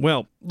enough.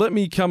 Well, let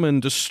me come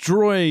and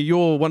destroy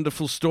your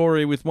wonderful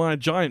story with my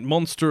giant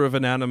monster of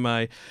an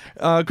anime.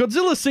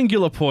 Godzilla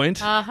Singular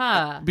Point.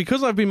 Uh-huh.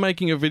 Because I've been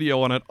making a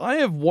video on it, I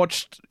have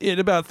watched it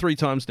about 3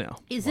 times now.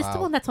 Is this the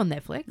one that's on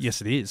Netflix?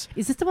 Yes, it is.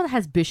 Is this the one that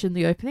has Bish in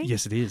the opening?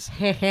 Yes, it is.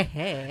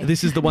 Hehehe.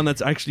 This is the one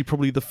that's actually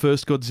probably the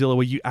first Godzilla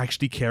where you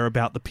actually care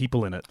about the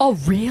people in it. Oh,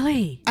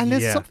 really? And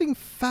there's something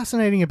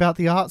fascinating about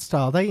the art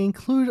style. They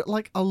include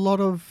like a lot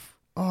of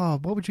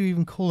what would you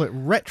even call it?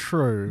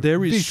 Retro.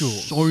 There is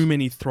visuals. so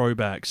many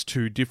throwbacks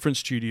to different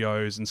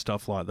studios and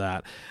stuff like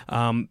that.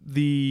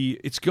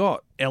 It's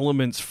got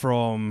elements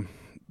from...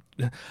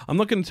 I'm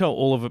not going to tell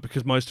all of it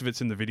because most of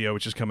it's in the video,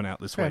 which is coming out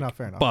this week.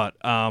 Fair enough. But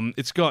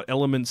it's got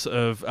elements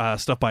of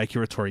stuff by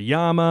Akira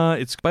Toriyama.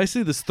 It's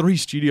basically, there's 3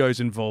 studios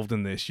involved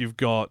in this. You've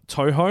got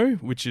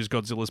Toho, which is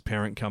Godzilla's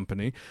parent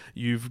company.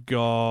 You've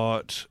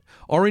got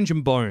Orange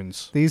and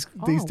Bones. These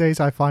days,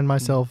 I find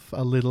myself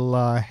a little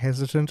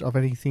hesitant of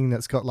anything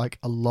that's got like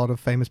a lot of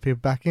famous people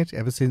backing it.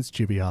 Ever since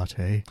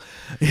Gibiate.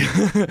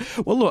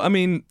 Well, look, I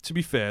mean, to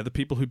be fair, the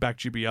people who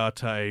backed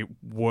Gibiate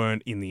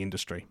weren't in the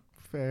industry.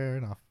 Fair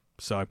enough.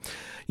 So,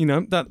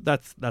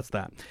 that's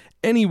that.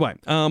 Anyway,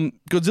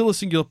 Godzilla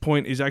Singular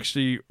Point is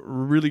actually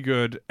really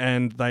good,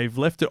 and they've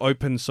left it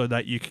open so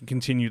that you can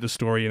continue the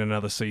story in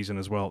another season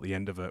as well at the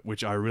end of it,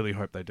 which I really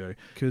hope they do,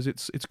 because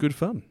it's good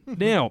fun.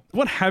 Now,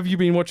 what have you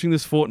been watching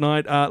this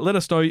fortnight? Let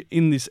us know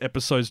in this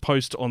episode's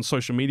post on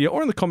social media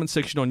or in the comment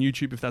section on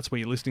YouTube if that's where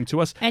you're listening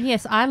to us. And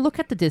yes, I look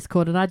at the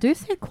Discord, and I do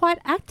see it quite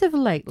active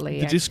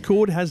lately. The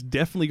Discord has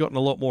definitely gotten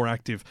a lot more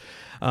active.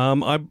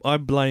 I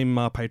blame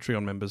our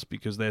Patreon members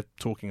because they're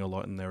talking a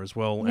lot in there as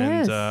well,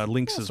 yes. And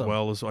Links as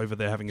well is over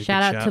there having a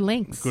shout good chat. Shout out to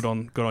Links. Good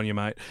on you,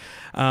 mate.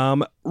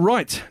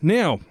 Right,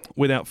 now,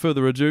 without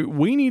further ado,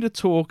 we need to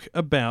talk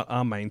about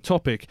our main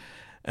topic,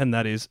 and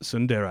that is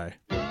tsundere.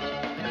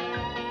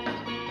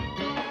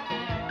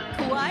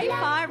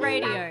 Kawaii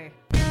Radio.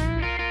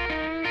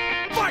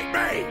 Fight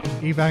me!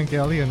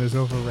 Evangelion is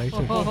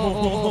overrated.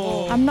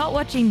 I'm not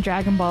watching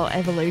Dragon Ball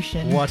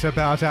Evolution. What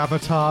about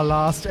Avatar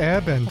Last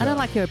Airbender? I don't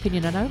like your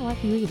opinion, and I don't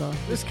like you either.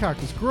 This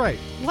character's great.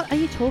 What are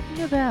you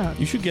talking about?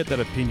 You should get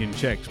that opinion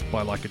checked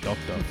by like a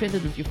doctor.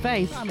 Offended with your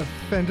face. I'm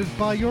offended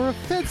by your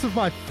offense of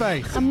my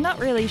face. I'm not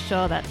really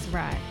sure that's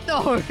right.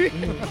 No.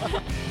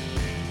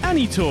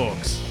 Annie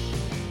Talks.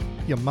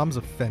 Your mum's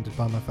offended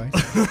by my face.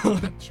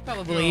 She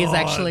probably is,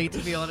 actually, to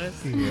be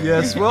honest. Yeah.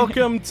 Yes,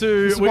 welcome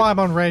to... This is why I'm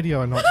on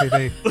radio and not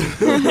TV.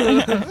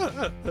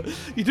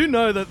 You do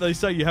know that they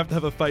say you have to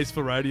have a face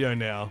for radio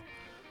now.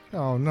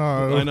 Oh,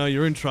 no. I know,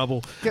 you're in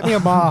trouble. Get me a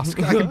mask.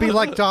 I can be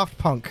like Daft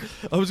Punk.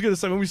 I was going to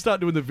say, when we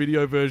start doing the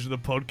video version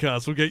of the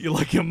podcast, we'll get you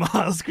like a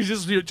mask. It's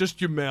just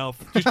your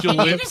mouth, just your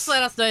Can lips. you just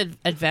let us know in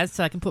advance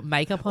so I can put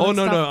makeup on? Oh, and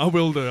no, stuff? I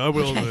will do.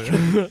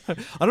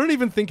 I don't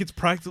even think it's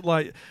practical.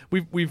 Like,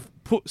 we've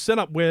set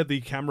up where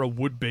the camera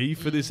would be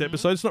for this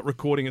episode. It's not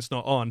recording, it's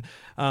not on.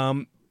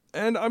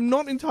 And I'm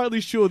not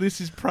entirely sure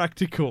this is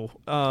practical.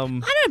 I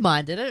don't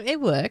mind it.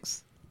 It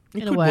works.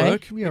 It in could a way.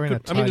 work. We are in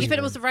a I mean, tiny if it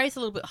room. was raised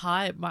a little bit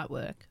higher, it might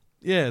work.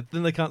 Yeah,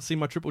 then they can't see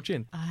my triple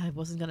chin. I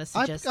wasn't going to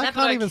suggest I that,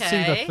 can't but even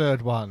see the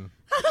third one.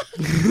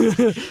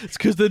 It's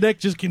because the neck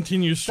just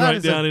continues straight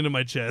is down into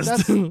my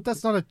chest.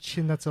 That's not a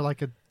chin, that's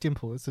like a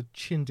dimple. It's a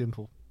chin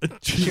dimple. A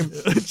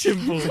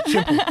chimple.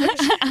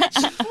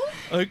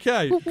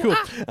 Okay, cool.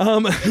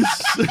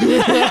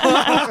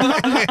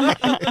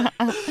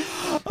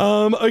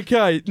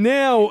 Okay,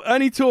 now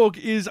Annie Talk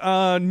is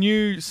our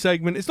new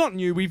segment. It's not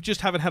new. We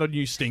just haven't had a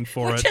new sting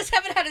for it. We just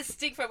haven't had a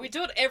sting for it. We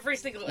do it every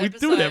single episode. We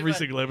do it every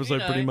single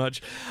episode, pretty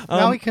much.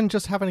 Now we can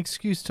just have an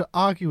excuse to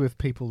argue with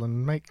people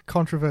and make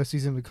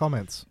controversies in the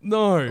comments.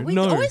 No. We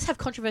always have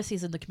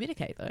controversies in the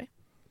communique, though.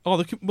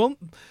 Oh, well,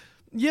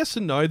 yes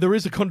and no. There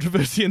is a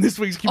controversy in this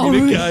week's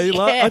communique. Yes.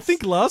 I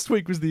think last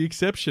week was the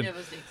exception. Yeah, it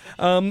was the exception.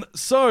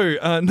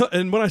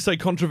 And when I say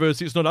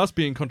controversy, it's not us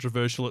being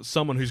controversial. It's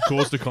someone who's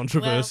caused a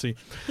controversy.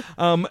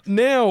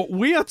 Now,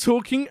 we are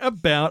talking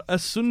about a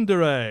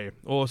tsundere,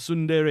 or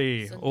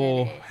tsundere,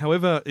 or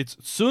however, it's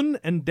tsun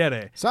and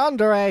dere.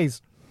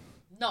 Tsunderes!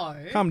 No.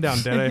 Calm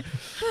down, dere.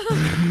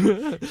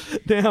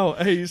 Now,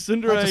 a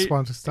tsundere I just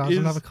want to start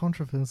another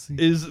controversy.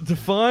 Is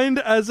defined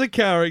as a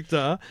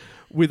character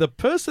with a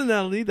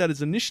personality that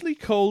is initially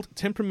cold,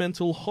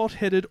 temperamental,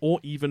 hot-headed,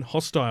 or even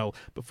hostile,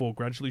 before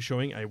gradually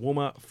showing a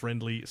warmer,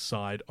 friendly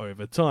side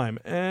over time.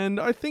 And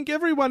I think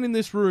everyone in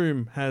this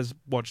room has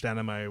watched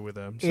anime with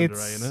a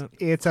tsundere in it.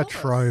 It's a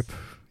trope.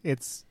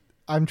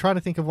 I'm trying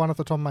to think of one off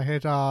the top of my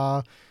head.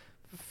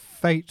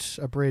 Fate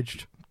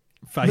Abridged.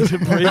 Fate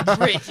Abridged.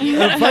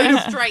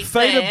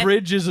 Fate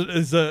Abridged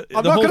is a.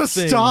 I'm not going to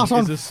start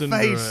on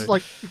Fate.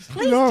 Like,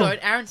 please don't.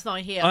 Aaron's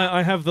not here.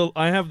 I have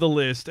the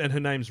list, and her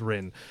name's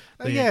Rin.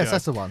 Yes,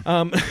 that's the one.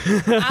 I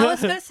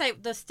was going to say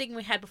the sting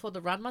we had before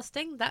the Ranma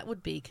sting, that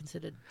would be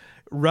considered.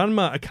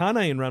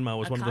 Akane in Ranma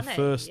was one of the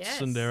first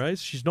tsunderes.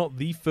 She's not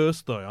the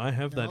first, though. I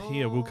have that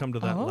here. We'll come to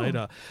that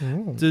later.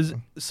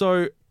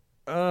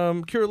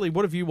 Currently,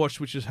 what have you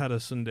watched which has had a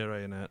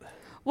tsundere in it?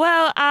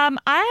 Well,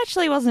 I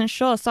actually wasn't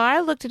sure, so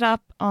I looked it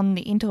up on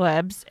the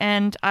interwebs,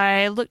 and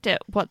I looked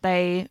at what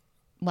they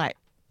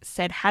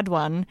said had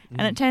one,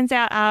 and it turns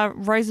out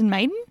Rosen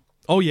Maiden.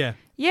 Oh yeah.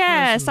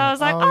 Yeah, so I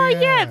was like,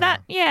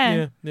 that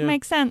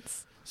makes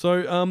sense.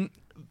 So,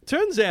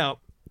 turns out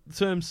the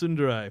term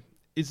tsundere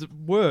is a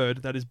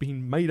word that has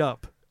been made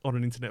up on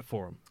an internet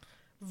forum.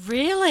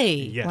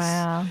 Really? Yes.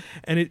 Wow.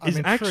 And it is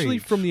actually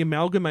intrigued. from the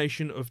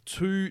amalgamation of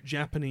two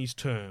Japanese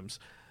terms.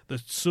 The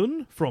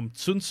tsun from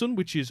tsunsun,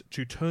 which is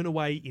to turn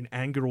away in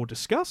anger or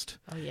disgust.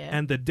 Oh, yeah.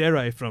 And the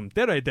dere from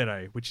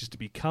dere, which is to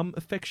become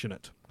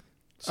affectionate.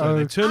 So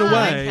they turn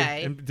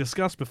away and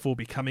discuss before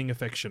becoming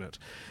affectionate.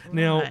 Right.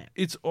 Now,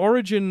 its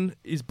origin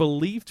is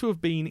believed to have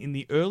been in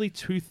the early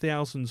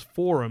 2000s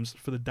forums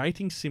for the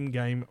dating sim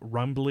game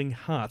Rumbling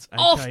Hearts,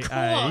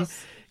 aka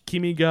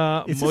Kimi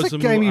ga Mozumu. Is this a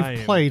game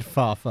you've played,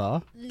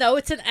 Fafa? No,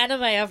 it's an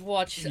anime I've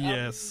watched.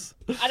 Yes.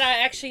 And I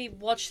actually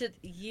watched it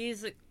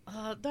years ago.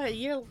 A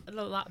year and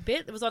a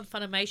bit. It was on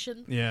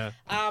Funimation. Yeah.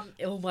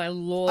 Oh my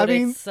lord! I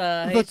mean, it's,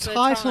 the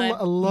title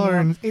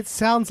alone, it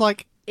sounds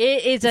like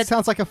it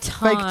sounds like a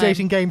fake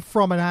dating game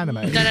from an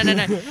anime.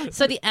 No.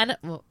 So the I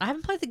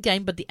haven't played the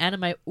game, but the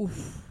anime.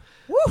 Oof.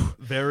 Woo!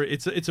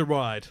 It's a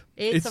ride.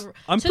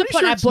 I'm to pretty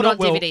sure I bought it on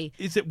DVD.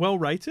 Is it well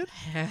rated?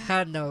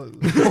 No.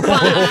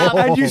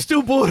 And you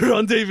still bought it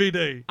on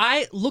DVD?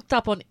 I looked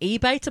up on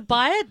eBay to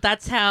buy it.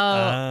 That's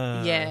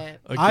how. Okay.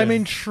 I'm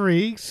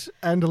intrigued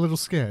and a little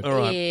scared. All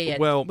right. Yeah.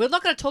 Well, we're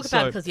not going to talk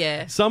about it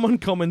because someone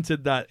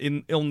commented that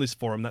on this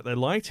forum that they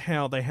liked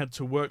how they had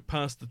to work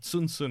past the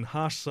Tsun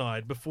harsh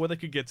side before they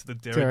could get to the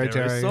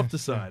Dere softer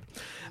side.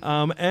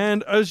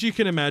 And as you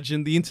can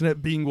imagine, the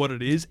internet being what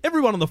it is,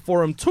 everyone on the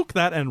forum took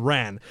that and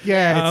ran.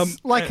 Yeah,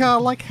 it's like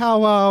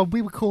how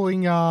we were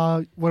calling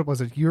what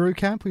was it,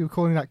 Eurocamp? We were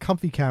calling that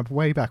Comfy Camp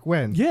way back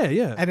when.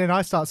 Yeah. And then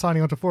I start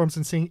signing onto forums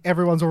and seeing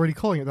everyone's already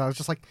calling it that. I was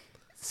just like,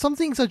 some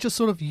things are just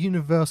sort of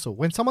universal.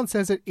 When someone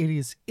says it, it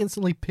is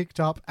instantly picked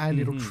up and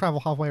it'll travel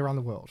halfway around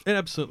the world. It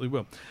absolutely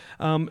will.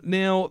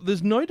 Now,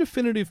 there's no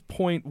definitive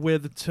point where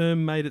the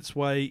term made its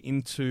way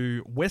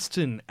into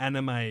Western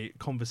anime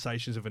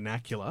conversations of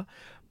vernacular,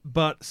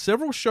 but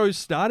several shows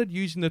started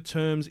using the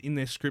terms in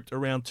their script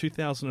around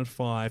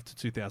 2005 to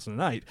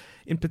 2008.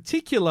 In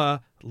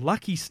particular,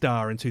 Lucky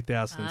Star in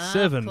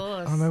 2007.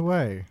 Oh, no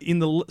way.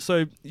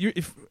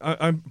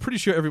 I'm pretty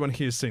sure everyone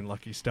here has seen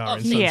Lucky Star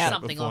in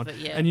something before. of it,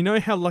 yeah. And you know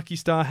how Lucky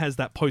Star has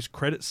that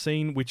post-credit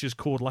scene which is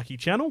called Lucky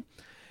Channel?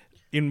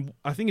 In,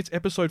 I think it's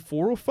episode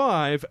 4 or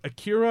 5,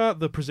 Akira,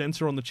 the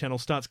presenter on the channel,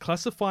 starts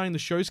classifying the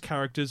show's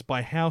characters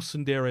by how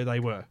tsundere they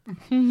were.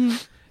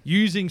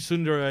 Using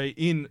tsundere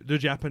in the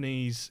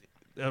Japanese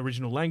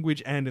original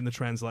language and in the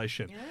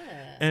translation. Yeah.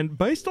 And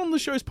based on the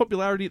show's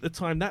popularity at the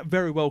time, that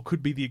very well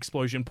could be the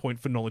explosion point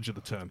for knowledge of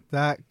the term.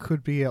 That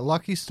could be it.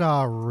 Lucky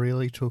Star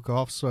really took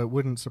off, so it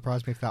wouldn't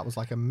surprise me if that was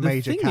like a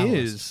major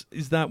catalyst. The thing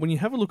is that when you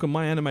have a look at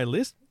My Anime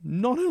List,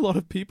 not a lot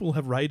of people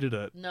have rated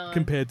it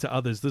compared to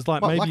others. There's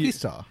like maybe Lucky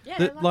Star?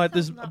 Yeah,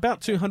 there's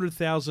about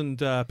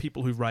 200,000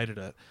 people who've rated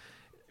it.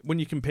 When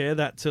you compare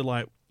that to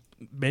like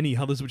many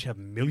others which have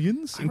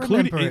millions,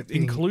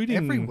 including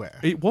everywhere.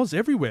 It was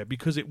everywhere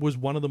because it was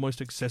one of the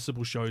most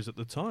accessible shows at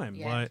the time.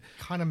 Yeah. Like,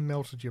 kind of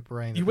melted your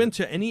brain. You went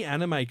to any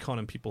anime con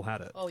and people had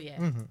it. Oh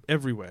yeah,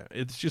 everywhere.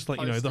 It's just like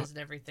posters and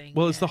everything.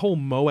 Well, it's the whole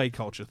moe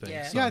culture thing.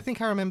 Yeah. So. Yeah, I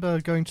think I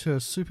remember going to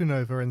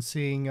Supernova and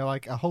seeing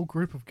like a whole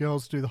group of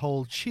girls do the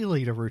whole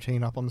cheerleader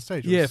routine up on the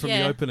stage. Yeah, from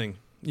the opening.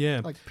 Yeah,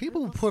 like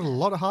people put a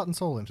lot of heart and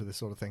soul into this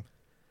sort of thing.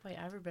 Wait,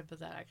 I remember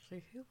that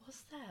actually. Who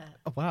was that?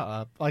 Oh,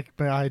 wow,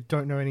 but I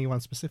don't know any one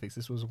specifics.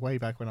 This was way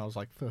back when I was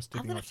like first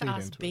dipping my feet into it. I'm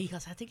going to ask B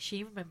because I think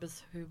she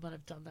remembers who might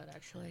have done that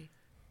actually.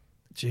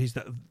 Jeez,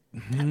 that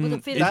would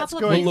have been that's a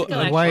couple of years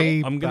ago.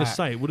 Way I'm going to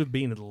say it would have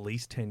been at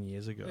least 10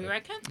 years ago. You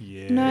reckon?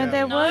 Yeah. No,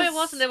 there was. No, it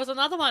wasn't. There was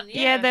another one.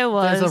 Yeah, there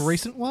was. There's a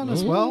recent one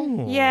as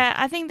well. Yeah,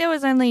 I think there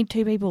was only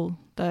 2 people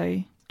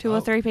though, 2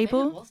 or 3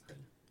 people.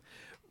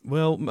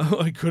 Well,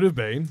 I could have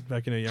been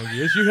back in our young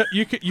years.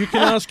 You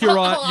can ask your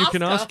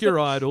ask your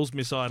idols,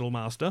 Miss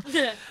Idolmaster.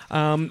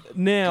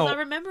 Now I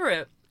remember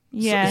it.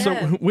 Yeah.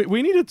 So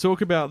we need to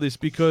talk about this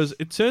because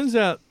it turns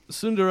out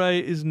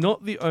tsundere is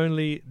not the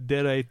only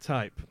dere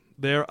type.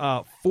 There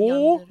are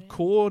 4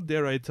 core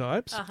dere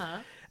types,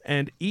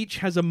 and each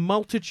has a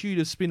multitude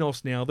of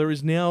spin-offs now. There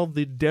is now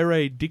the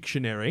Dere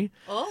Dictionary,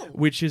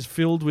 which is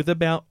filled with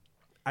about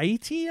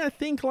 80, I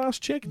think,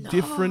 last check,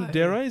 different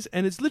deres,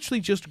 and it's literally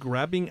just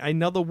grabbing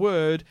another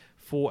word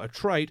for a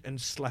trait and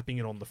slapping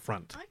it on the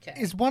front. Okay.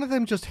 Is one of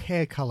them just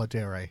hair color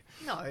dere?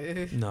 No, I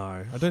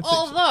don't think so.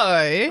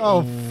 Although...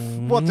 Oh,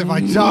 what have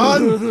I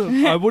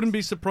done? I wouldn't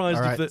be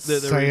surprised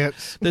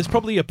if there's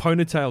probably a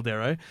ponytail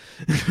dere.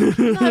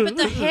 No, but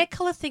the hair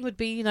color thing would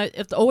be,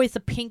 if always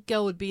the pink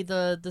girl would be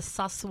the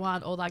sus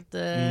one, or like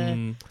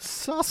the...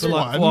 Sus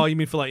one? Well, you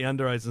mean for like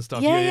underage and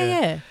stuff?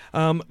 Yeah.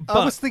 But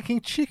I was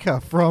thinking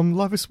Chica from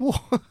Love is War.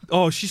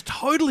 Oh, she's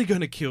totally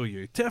going to kill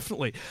you,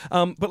 definitely.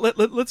 But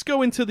let's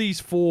go into these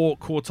 4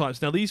 core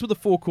types. Now, these were the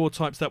 4 core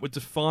types that were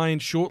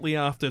defined shortly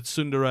after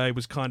tsundere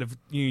was kind of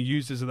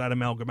used as that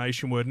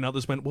amalgamation word, and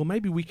others went, well,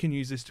 maybe we can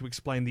use this to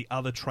explain the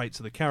other traits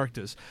of the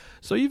characters.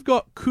 So you've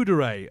got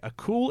kudere, a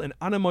cool and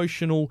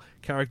unemotional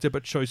character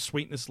but shows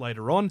sweetness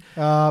later on.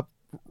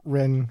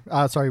 Rei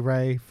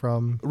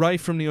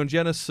from Neon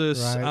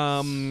Genesis.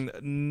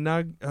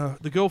 Right.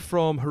 The girl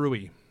from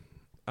Harui.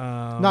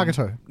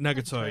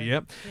 Nagato,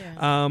 yeah.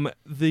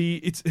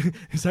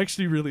 It's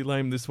actually really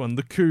lame, this one.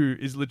 The ku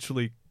is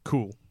literally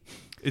cool.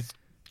 It's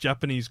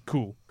Japanese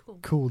cool.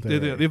 Cool.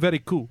 They're very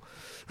cool.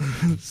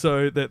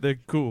 So they're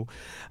cool.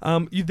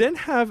 You then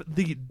have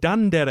the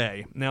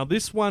dandere. Now,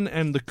 this one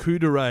and the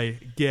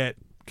kudere get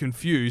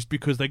confused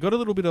because they got a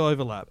little bit of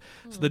overlap.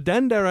 So the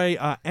dandere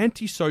are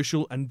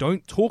antisocial and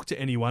don't talk to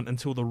anyone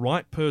until the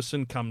right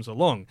person comes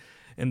along.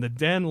 And the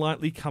dan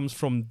lightly comes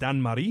from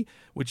danmari,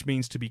 which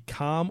means to be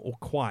calm or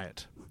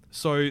quiet.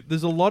 So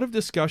there's a lot of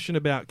discussion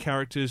about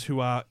characters who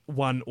are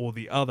one or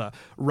the other.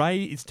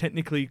 Rei is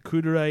technically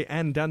kudere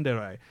and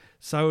dandere.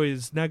 So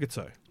is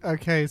Nagato.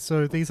 Okay,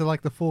 so these are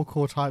like the 4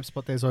 core types,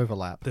 but there's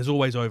overlap. There's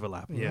always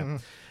overlap, yeah.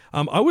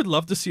 I would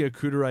love to see a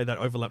Kudere that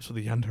overlaps with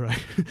a Yandere.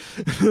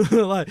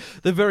 Like,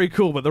 they're very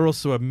cool, but they're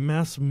also a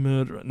mass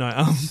murderer. No,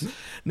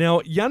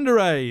 now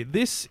Yandere,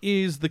 this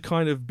is the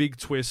kind of big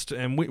twist,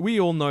 and we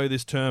all know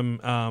this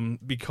term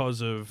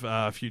because of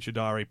Future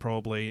Diary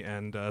probably,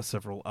 and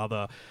several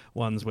other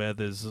ones where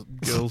there's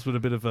girls with a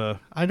bit of a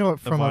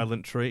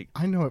violent streak.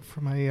 I know it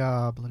from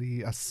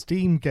a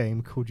Steam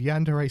game called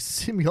Yandere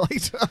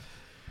Simulator.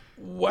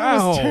 Wow.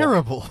 That was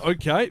terrible.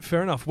 Okay,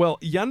 fair enough. Well,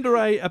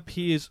 Yandere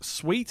appears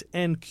sweet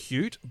and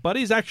cute, but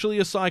is actually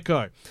a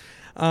psycho.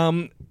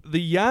 The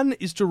Yan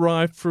is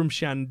derived from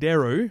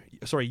Yandero,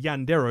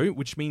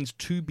 which means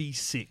to be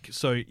sick.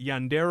 So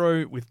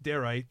Yandero with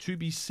dere, to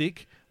be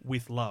sick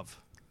with love.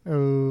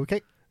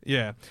 Okay.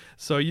 Yeah,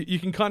 so you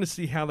can kind of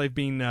see how they've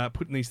been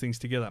putting these things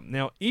together.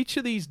 Now, each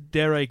of these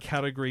dere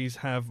categories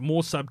have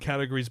more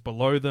subcategories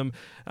below them,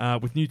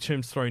 with new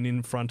terms thrown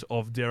in front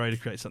of dere to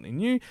create something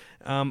new.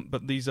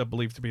 But these are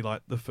believed to be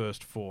like the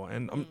first four.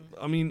 And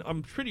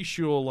I'm pretty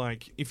sure,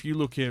 like, if you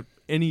look at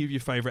any of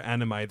your favorite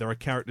anime, there are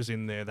characters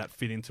in there that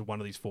fit into one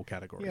of these four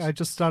categories. Yeah, I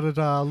just started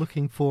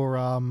looking for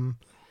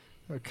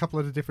a couple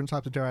of the different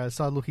types of dere. I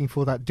started looking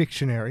for that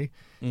dictionary,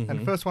 and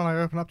the first one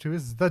I open up to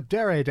is the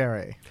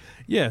dere.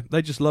 Yeah,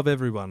 they just love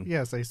everyone.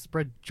 Yes, they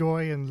spread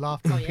joy and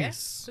laughter and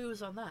peace. Who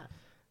was on that?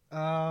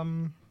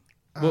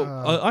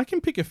 Well, I can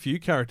pick a few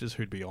characters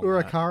who'd be on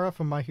Urakara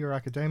from My Hero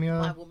Academia.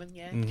 My Woman,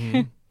 yeah.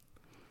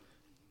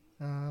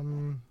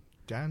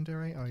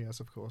 Dandere? Oh, yes,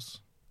 of course.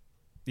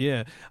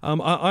 Yeah,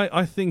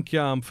 I think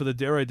for the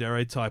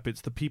dere type,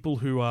 it's the people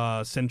who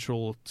are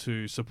central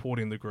to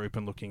supporting the group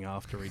and looking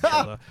after each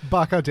other.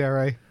 Baka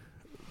dere.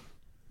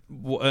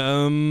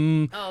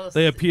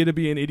 They appear to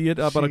be an idiot,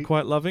 but are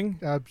quite loving.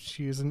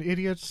 She is an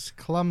idiot,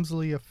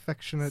 clumsily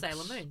affectionate.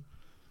 Sailor Moon.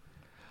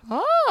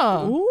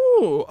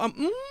 Oh. Ooh.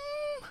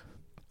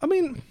 I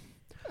mean,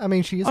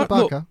 she is a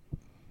baka.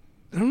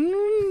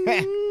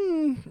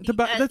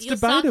 That's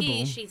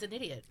debatable. She's an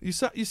idiot.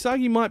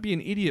 Usagi might be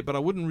an idiot, but I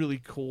wouldn't really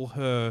call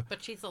her.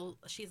 But she's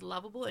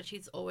lovable, and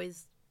she's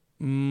always.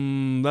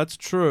 That's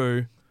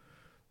true.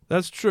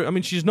 That's true. I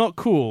mean, she's not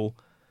cool.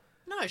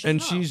 No, she's and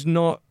not. She's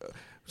not.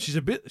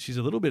 She's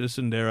a little bit of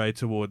tsundere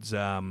towards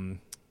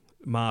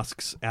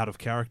Mask's out of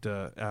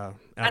character.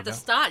 At the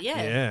start,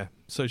 yeah. Yeah.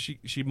 So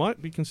she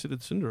might be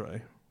considered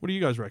tsundere. What do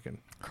you guys reckon?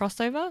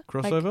 Crossover?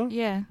 Crossover?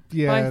 Yeah.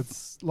 Yeah,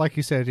 it's like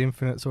you said,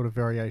 infinite sort of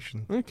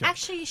variation. Okay.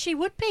 Actually, she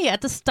would be.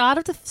 At the start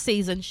of the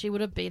season, she would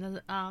have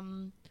been...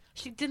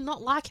 she did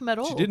not like him at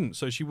all. She didn't,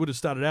 so she would have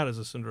started out as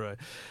a tsundere.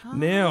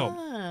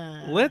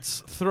 Now,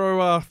 let's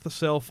throw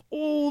ourselves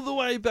all the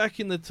way back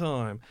in the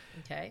time.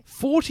 Okay.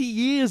 40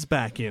 years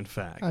back, in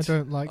fact. I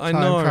don't like time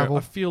I travel.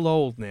 feel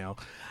old now.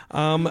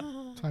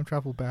 Time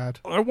travel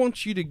bad. I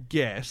want you to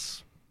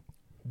guess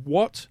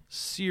what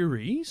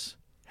series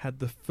had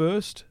the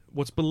first,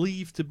 what's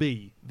believed to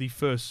be the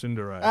first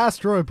tsundere.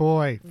 Astro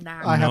Boy. No.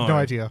 I have no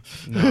idea.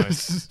 No.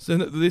 So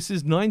this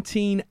is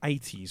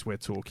 1980s we're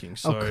talking.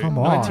 So come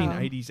on.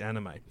 1980s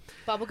anime.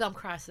 Bubblegum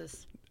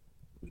Crisis.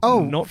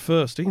 Oh. Not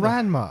first either.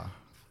 Ranma.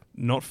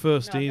 Not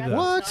first either.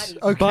 What?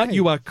 Okay. But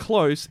you are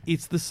close.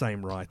 It's the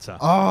same writer.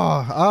 So,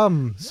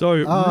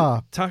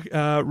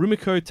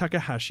 Rumiko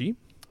Takahashi,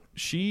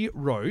 she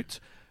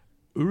wrote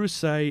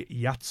Urusei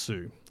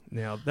Yatsu.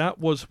 Now, that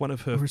was one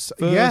of her first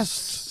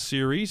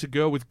series, a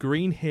girl with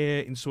green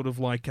hair in sort of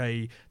like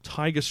a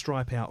tiger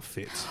stripe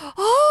outfit.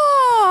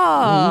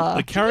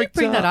 The character. Can you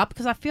bring that up?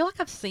 Because I feel like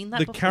I've seen that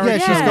before. Character,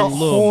 she's got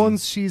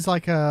horns. She's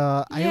like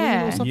a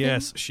alien or something.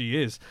 Yes, she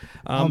is.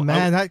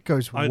 That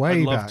goes way back.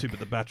 I'd love to, but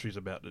the battery's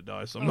about to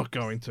die, so I'm not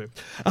going to.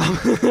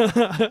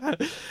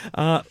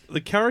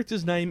 The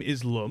character's name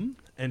is Lum,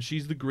 and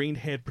she's the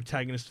green-haired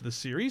protagonist of the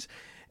series.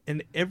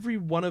 And every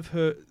one of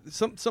her...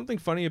 Something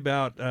funny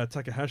about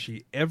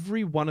Takahashi,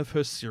 every one of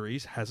her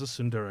series has a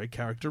tsundere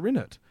character in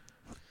it.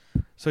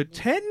 So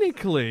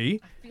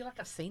technically... I feel like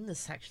I've seen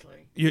this,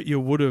 actually. You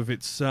would have.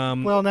 It's...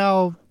 Well,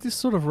 now, this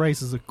sort of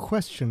raises a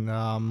question.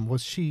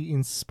 Was she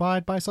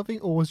inspired by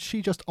something, or was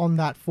she just on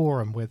that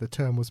forum where the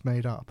term was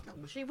made up?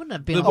 She wouldn't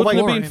have been There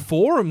wouldn't have been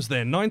forums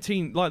then.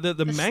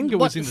 The manga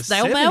was in the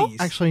 70s.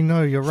 Actually,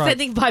 no, you're right.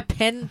 Sending by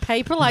pen and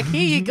paper, like,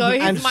 here you go,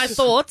 here's my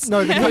thoughts.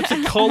 No, it's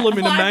a column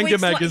in a manga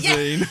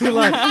magazine.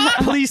 Like,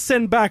 please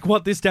send back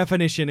what this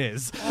definition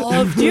is.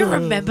 Oh, do you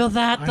remember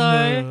that,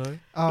 though?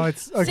 Oh,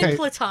 it's okay.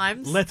 Simpler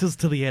times. Letters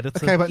to the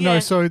editor. Okay, but no,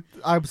 so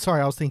I'm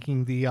sorry, I was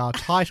thinking the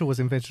title was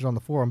invented on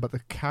the forum, but the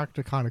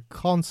character kind of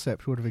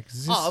concept would have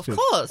existed. Oh, of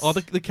course. Oh,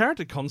 the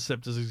character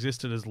concept has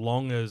existed as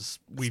long as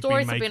we've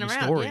Stories been making have been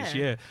around, stories.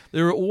 Yeah.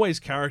 There are always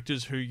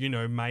characters who,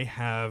 may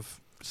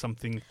have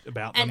something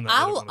about them. And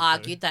I will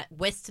argue that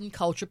Western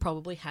culture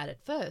probably had it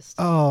first.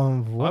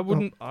 Oh,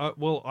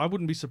 I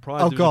wouldn't be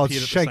surprised. Oh if it God,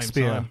 appeared at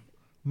Shakespeare. The same time.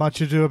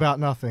 Much Ado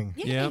About Nothing.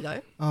 Yeah,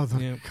 there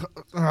you go.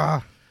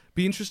 Oh,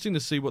 be interesting to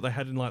see what they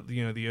had in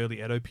the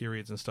early Edo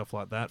periods and stuff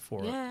like that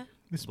for it.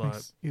 This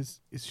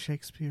is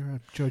Shakespeare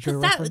a JoJo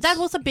reference? That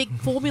was a big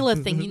formula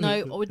thing,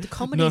 with the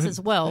comedies as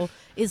well.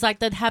 Is like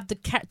they'd have the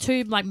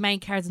two main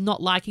characters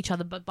not like each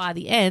other, but by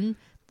the end,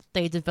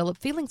 they develop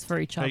feelings for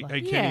each other.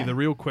 Hey Kenny, the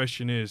real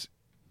question is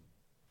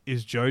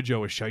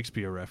JoJo a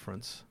Shakespeare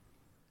reference?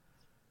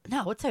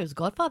 No, I would say it was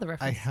Godfather I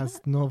reference.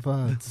 has no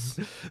words.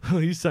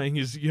 He's saying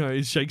is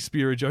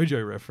Shakespeare a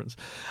JoJo reference?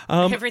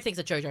 Everything's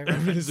a JoJo reference.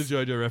 Everything's a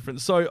JoJo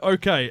reference. So,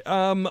 okay,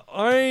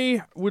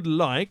 I would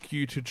like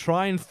you to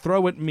try and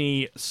throw at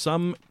me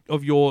some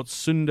of your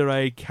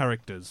tsundere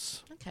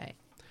characters. Okay.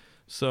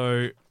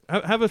 So,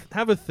 have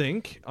a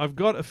think. I've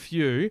got a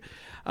few.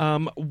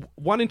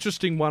 One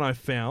interesting one I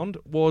found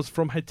was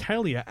from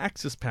Hetalia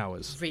Axis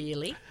Powers.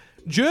 Really?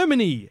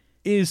 Germany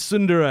is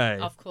tsundere.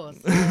 Of course.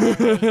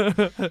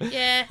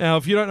 Yeah. Now,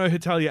 if you don't know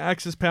Hetalia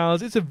Axis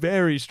Powers, it's a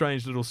very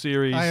strange little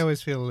series. I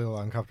always feel a little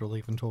uncomfortable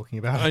even talking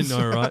about it. I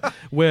know, right?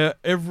 Where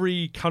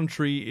every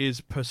country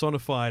is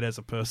personified as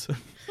a person.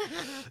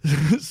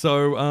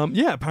 So,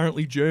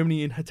 apparently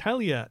Germany in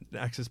Hetalia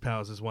Axis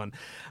Powers is one.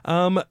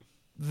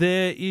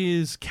 There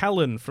is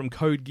Callan from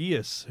Code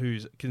Geass,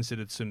 who's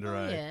considered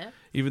tsundere. Oh, yeah.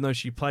 Even though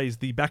she plays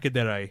the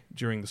Bakadere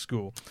during the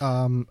school.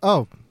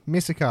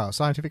 Misaka,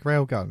 Scientific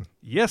Railgun.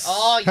 Yes.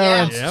 Oh,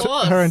 yeah, of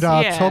course. Her and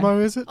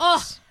Tomo, is it?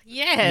 Oh,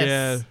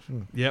 yes. Yeah.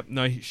 Yep.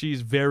 No, she's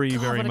very,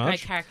 very what a much.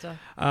 great character.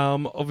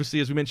 Obviously,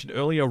 as we mentioned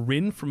earlier,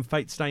 Rin from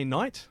Fate Stay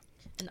Night.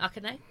 And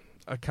Akane?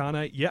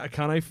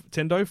 Akane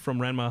Tendo from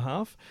Ranma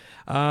Half.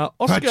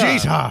 Oscar.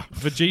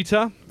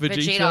 Vegeta,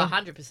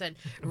 100%.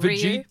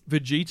 Ryu.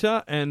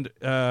 Vegeta and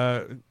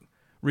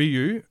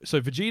Ryu. So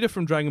Vegeta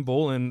from Dragon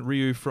Ball and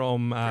Ryu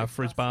from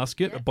Fruits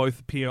Basket both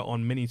appear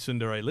on many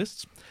tsundere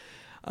lists.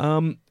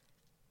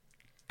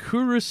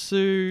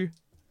 Kurisu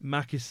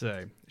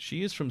Makise.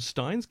 She is from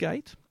Steins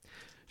Gate.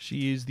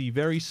 She is the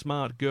very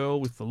smart girl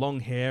with the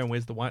long hair and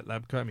wears the white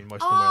lab coat. I mean,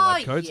 most of them wear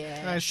lab coats.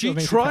 Yeah. She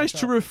tries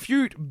to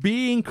refute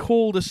being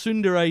called a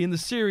tsundere in the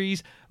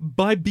series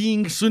by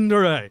being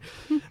tsundere.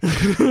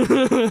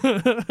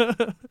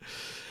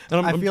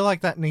 I feel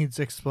like that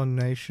needs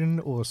explanation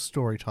or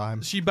story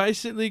time. She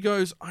basically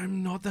goes,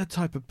 "I'm not that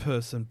type of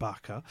person,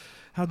 Baka.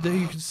 How dare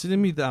you consider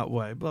me that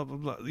way?" Blah blah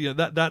blah. You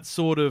know, that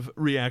sort of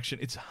reaction.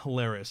 It's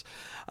hilarious.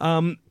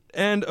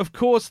 And of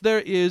course,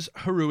 there is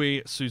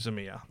Harui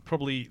Suzumiya.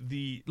 Probably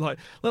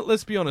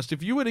let's be honest.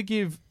 If you were to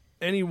give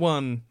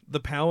anyone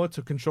the power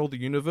to control the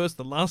universe,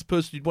 the last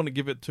person you'd want to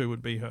give it to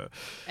would be her.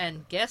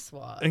 And guess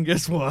what?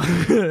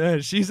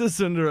 She's a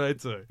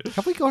tsundere too.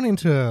 Have we gone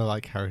into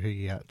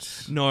Harui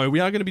yet? No,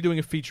 we are going to be doing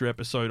a feature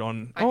episode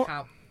on. I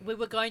can't. We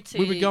were going to.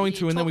 And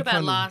then we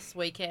about last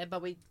weekend,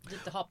 but we did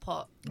the hot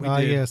pot. We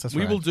did. Yes, that's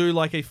right. We will do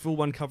a full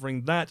one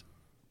covering that.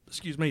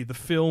 The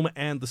film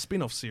and the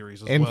spin-off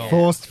series as well.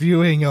 Enforced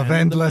viewing of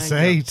Endless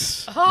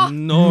 8. Oh.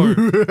 No.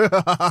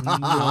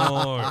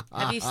 No.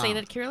 Have you seen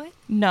it, Kirili?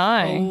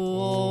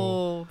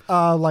 No.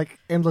 Oh.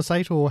 Endless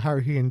 8 or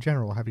Haruhi in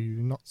general? Have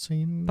you not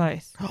seen?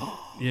 Both.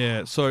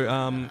 Yeah,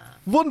 so...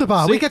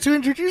 Wunderbar, we get to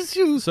introduce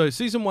you! So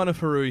season 1 of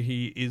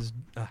Haruhi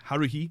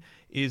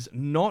is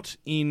not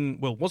in...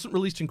 Well, wasn't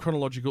released in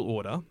chronological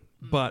order,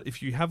 but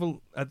if you have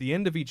at the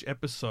end of each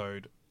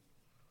episode,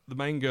 the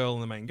main girl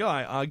and the main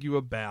guy argue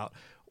about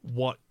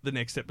what the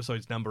next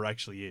episode's number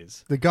actually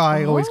is. The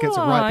guy always gets it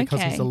right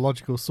because he's a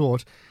logical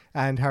sort,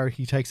 and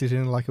Haruhi takes it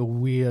in a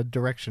weird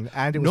direction.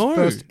 And it was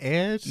first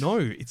aired? No,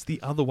 it's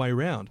the other way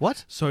around.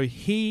 What? So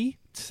he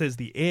says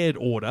the aired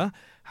order,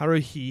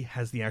 Haruhi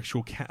has the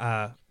actual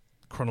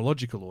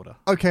chronological order.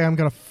 Okay, I'm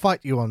going to fight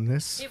you on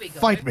this. Here we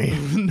go. Fight me.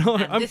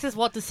 This is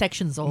what the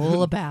section's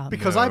all about.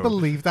 Because I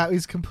believe that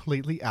is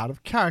completely out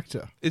of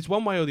character. It's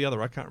one way or the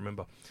other, I can't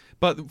remember.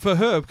 But for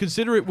her,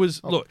 consider it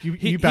was... look,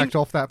 you backed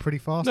off that pretty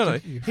fast. No.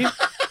 Him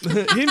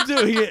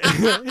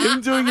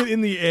doing it in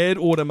the aired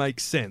order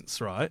makes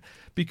sense, right?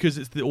 Because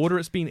it's the order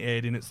it's been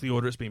aired in, it's the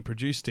order it's been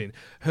produced in.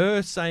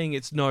 Her saying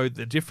it's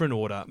the different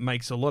order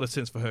makes a lot of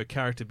sense for her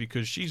character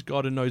because she's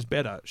got and knows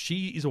better.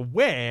 She is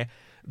aware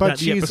that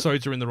the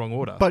episodes are in the wrong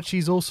order. But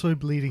she's also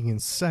bleeding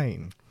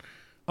insane.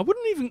 I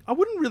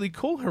wouldn't really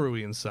call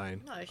Harui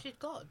insane. No, she's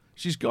God.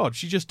 She's God.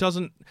 She just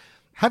doesn't...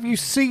 Have you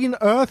seen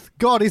Earth?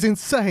 God is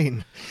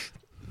insane.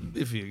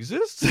 If he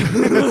exists.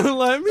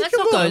 Let's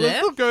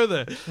not go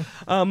there.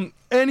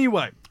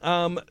 Anyway,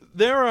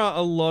 there are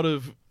a lot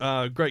of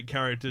great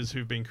characters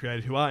who've been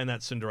created who are in that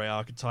tsundere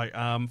archetype.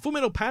 Full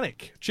Metal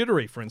Panic,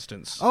 Chidori, for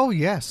instance. Oh,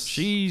 yes.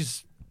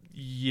 She's,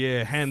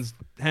 hands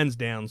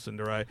down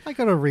tsundere. I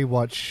gotta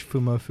rewatch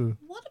Fumofu.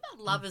 What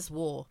about Lovers'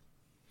 War?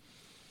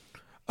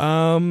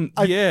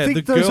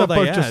 The girl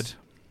they had.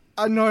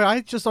 No,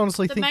 I just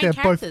honestly think they're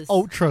both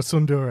ultra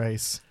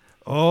tsunderes.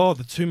 Oh,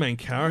 the two main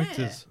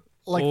characters.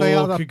 Yeah. They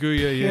are the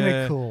Kaguya,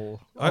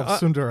 pinnacle of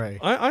tsundere.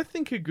 I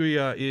think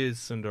Kaguya is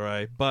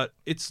tsundere, but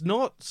it's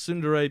not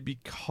tsundere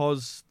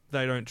because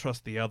they don't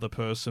trust the other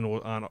person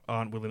or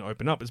aren't willing to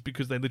open up. It's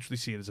because they literally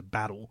see it as a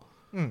battle.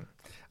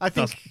 I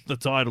think that's the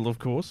title, of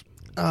course.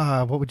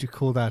 What would you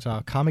call that?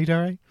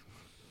 Kamidare?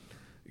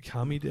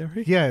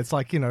 Kamidare? Yeah, it's they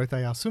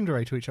are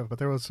tsundere to each other, but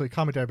they're also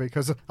Kamidare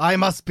because I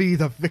must be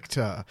the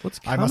victor. What's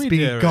Kamidare? I must be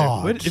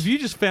God. Have you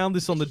just found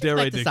this on the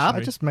Dere dictionary?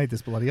 I just made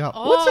this bloody up.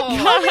 What's a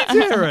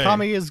Kamidare?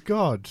 Kami is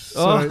God.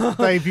 So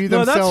they view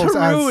themselves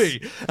that's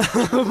Harui.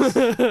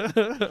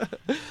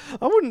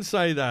 I wouldn't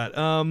say that.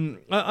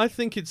 I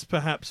think it's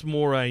perhaps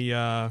more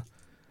a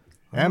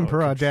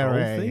Emperor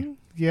Dere thing.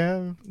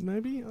 Yeah,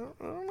 maybe. I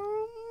don't know.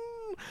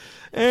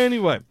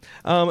 Anyway,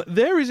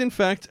 there is in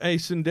fact a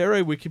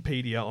tsundere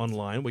Wikipedia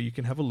online where you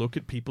can have a look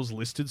at people's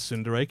listed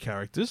tsundere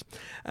characters,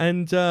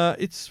 and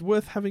it's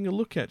worth having a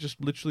look at. Just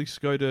literally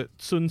go to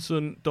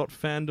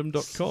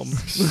tsunsun.fandom.com.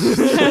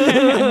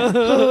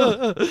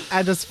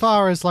 And as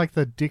far as like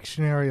the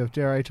dictionary of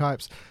dere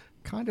types,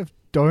 kind of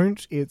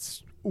don't.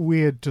 It's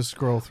weird to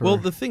scroll through. Well,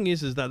 the thing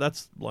is that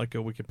that's like a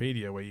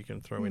Wikipedia where you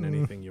can throw in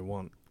anything you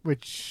want.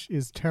 Which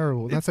is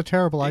terrible. That's a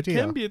terrible idea.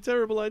 It can be a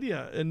terrible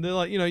idea. And they're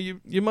like,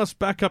 you must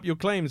back up your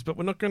claims, but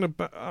we're not going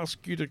to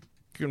ask you to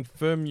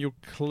confirm your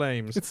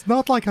claims. It's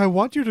not like I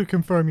want you to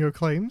confirm your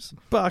claims.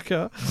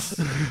 Baka.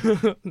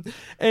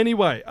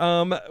 Anyway,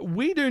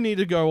 we do need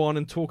to go on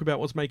and talk about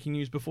what's making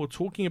news before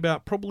talking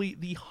about probably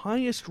the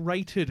highest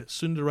rated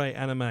tsundere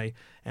anime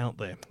out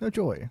there. No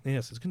joy.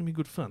 Yes, it's going to be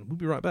good fun. We'll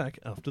be right back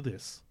after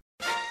this.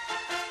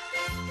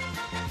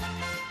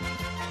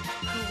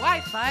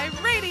 Wi-Fi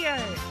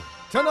Radio.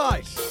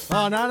 Tonight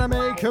on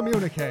Anime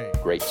Communique.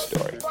 Great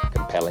story,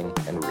 compelling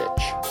and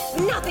rich.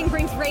 Nothing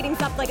brings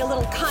ratings up like a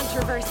little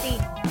controversy.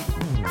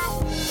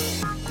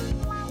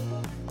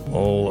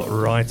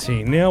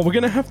 Alrighty, now we're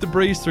going to have to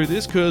breeze through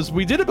this because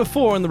we did it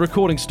before and the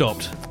recording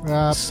stopped.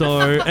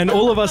 And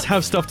all of us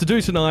have stuff to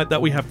do tonight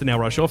that we have to now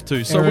rush off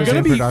to. So we're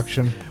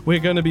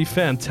going to be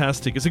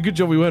fantastic. It's a good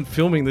job we weren't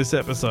filming this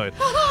episode.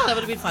 That would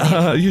have been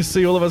funny. You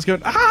see all of us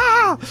going,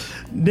 ah!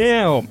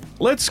 Now,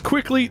 let's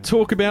quickly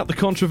talk about the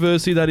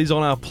controversy that is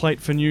on our plate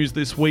for news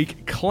this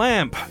week.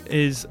 Clamp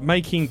is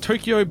making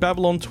Tokyo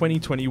Babylon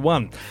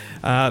 2021.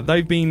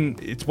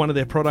 It's one of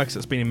their products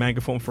that's been in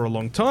manga form for a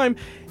long time.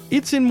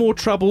 It's in more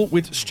trouble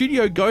with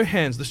Studio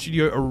Gohans, the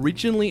studio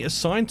originally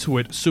assigned to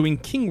it, suing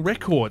King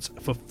Records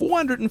for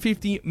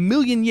 450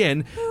 million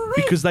yen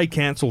because they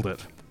cancelled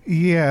it.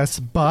 Yes,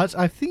 but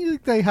I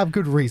think they have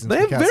good reason to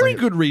cancel it. They have very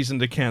good reason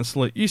to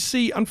cancel it. You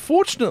see,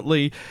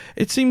 unfortunately,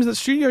 it seems that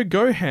Studio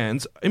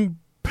Gohans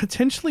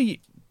potentially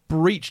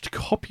breached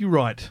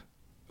copyright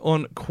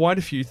on quite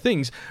a few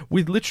things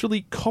with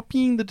literally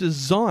copying the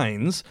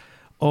designs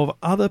of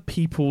other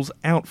people's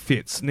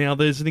outfits. Now,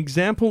 there's an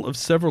example of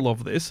several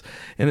of this,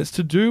 and it's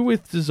to do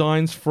with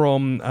designs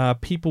from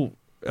people,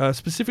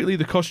 specifically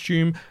the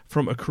costume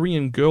from a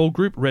Korean girl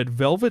group, Red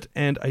Velvet,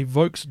 and a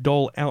Vokes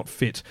doll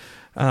outfit.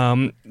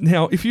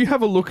 Now, if you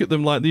have a look at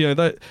them, like,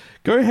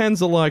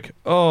 Gohans are like,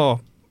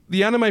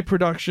 the anime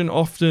production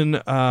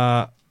often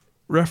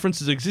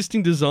references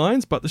existing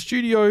designs, but the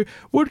studio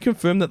would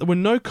confirm that there were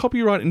no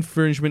copyright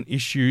infringement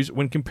issues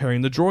when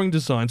comparing the drawing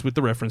designs with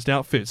the referenced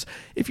outfits.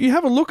 If you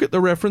have a look at the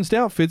referenced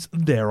outfits,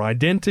 they're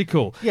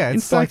identical. Yeah, in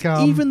fact,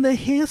 even the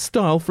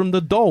hairstyle from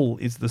the doll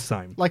is the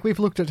same. Like, we've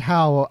looked at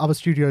how other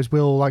studios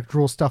will like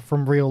draw stuff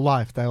from real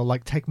life. They'll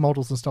like take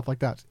models and stuff like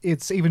that.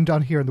 It's even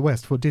done here in the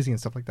West for Disney and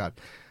stuff like that.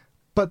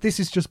 But this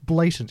is just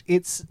blatant.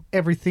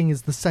 Everything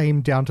is the same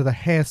down to the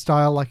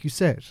hairstyle, like you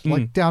said,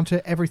 like down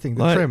to everything,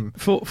 the trim.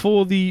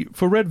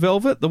 For Red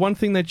Velvet, the one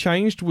thing they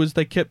changed was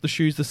they kept the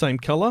shoes the same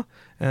color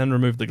and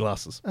removed the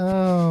glasses.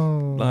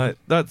 Oh,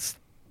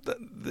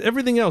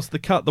 everything else. The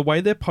cut, the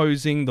way they're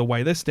posing, the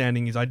way they're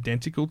standing is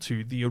identical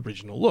to the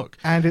original look.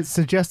 And it's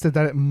suggested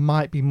that it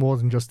might be more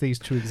than just these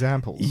two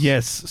examples.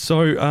 Yes.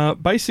 So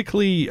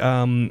basically,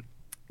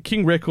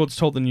 King Records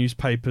told the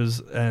newspapers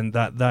and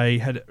that they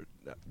had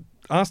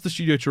asked the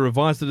studio to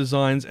revise the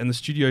designs, and the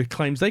studio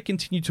claims they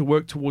continue to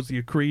work towards the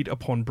agreed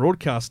upon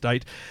broadcast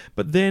date.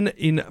 But then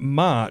in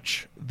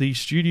March, the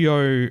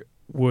studio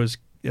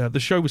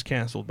the show was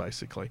cancelled,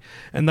 basically,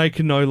 and they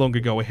can no longer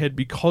go ahead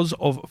because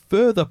of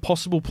further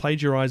possible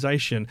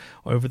plagiarization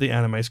over the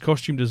anime's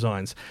costume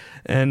designs.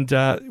 And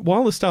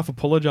while the staff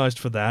apologized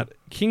for that,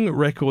 King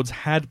Records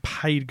had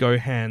paid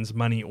Gohans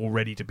money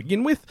already to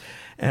begin with,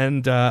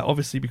 and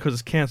obviously because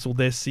it's cancelled,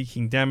 they're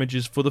seeking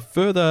damages for the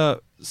further.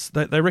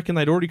 They reckon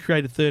they'd already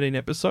created 13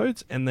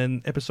 episodes, and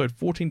then episode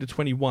 14 to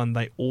 21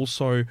 they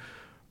also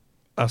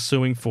are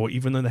suing for,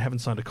 even though they haven't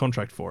signed a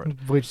contract for it.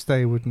 Which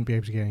they wouldn't be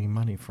able to get any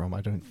money from,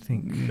 I don't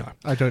think. No.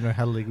 I don't know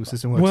how the legal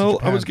system works. Well,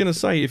 I was going to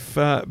say, if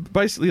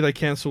basically they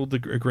cancelled the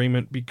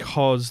agreement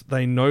because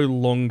they no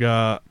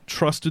longer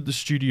trusted the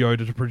studio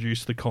to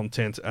produce the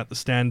content at the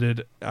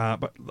standard,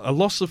 but a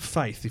loss of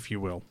faith, if you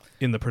will,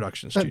 in the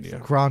production studio.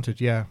 Granted,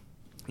 yeah.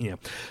 Yeah.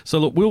 So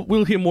look,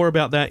 we'll hear more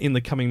about that in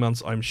the coming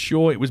months, I'm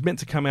sure. It was meant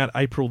to come out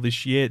April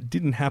this year. It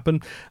didn't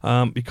happen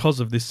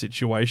because of this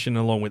situation,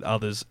 along with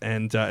others.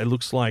 And it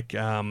looks like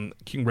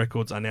King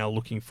Records are now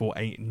looking for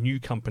a new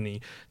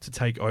company to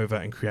take over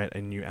and create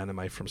a new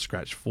anime from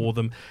scratch for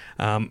them.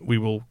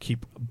 We'll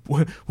keep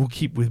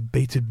with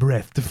bated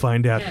breath to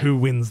find out who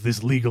wins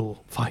this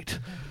legal fight.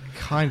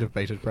 Kind of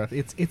bated breath.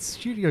 It's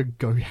Studio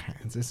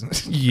Gohans, isn't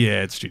it?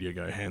 Yeah, it's Studio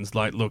Gohans.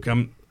 Like, look,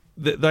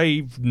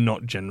 they've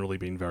not generally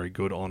been very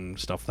good on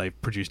stuff they've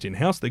produced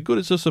in-house. They're good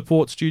as a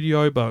support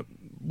studio, but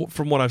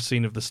from what I've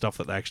seen of the stuff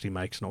that they actually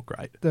make, is not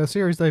great. The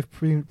series they've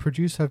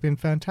produced have been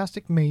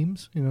fantastic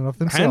memes in and of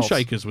themselves.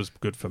 Handshakers was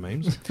good for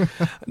memes.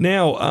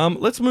 Now,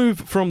 let's move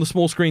from the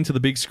small screen to the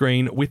big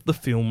screen with the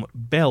film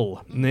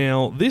Belle.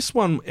 Now, this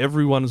one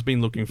everyone has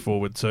been looking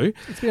forward to.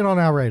 It's been on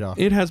our radar.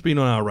 It has been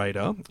on our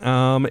radar.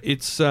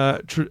 Its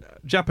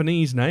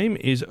Japanese name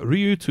is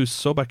Ryu to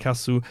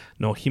Sobakasu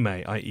no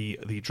Hime, i.e.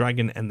 the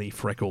Dragon and the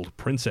Freckled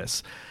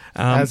Princess.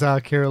 As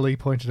Kira Lee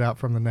pointed out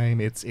from the name,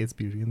 it's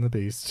Beauty and the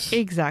Beast.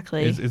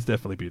 Exactly. It's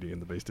definitely Beauty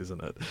and the Beast,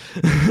 isn't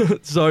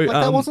it? So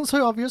that wasn't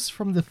so obvious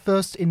from the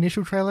first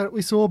initial trailer that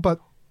we saw, but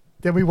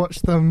then we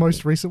watched the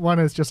most recent one,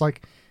 and it's just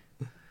like,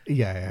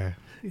 yeah.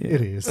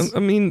 It is. I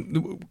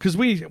mean, because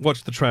we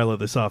watched the trailer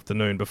this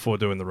afternoon before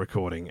doing the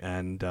recording,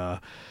 and I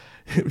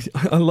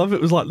love it.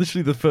 It was like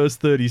literally the first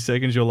 30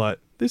 seconds, you're like,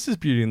 this is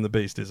Beauty and the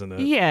Beast, isn't it?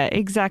 Yeah,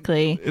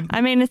 exactly.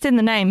 I mean, it's in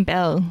the name,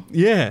 Belle.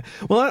 Yeah.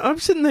 Well, I'm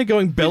sitting there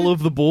going, Belle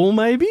of the Ball,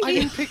 maybe? I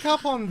didn't pick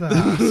up on that.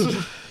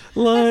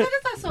 Like, as soon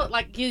as I saw it,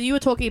 like you were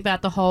talking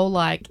about the whole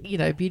like Beauty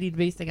and the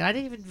Beast thing, and I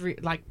didn't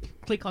even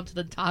click onto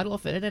the title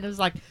of it, and then it was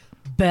like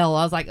Belle.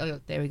 I was like, oh,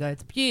 there we go,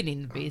 it's Beauty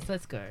and the Beast.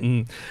 Let's go.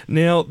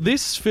 Now,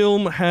 this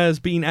film has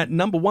been at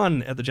number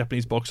 1 at the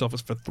Japanese box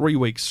office for 3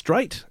 weeks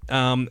straight,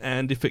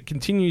 and if it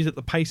continues at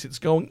the pace it's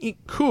going,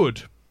 it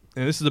could.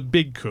 And this is a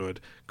big could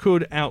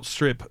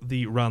outstrip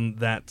the run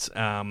that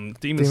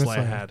Demon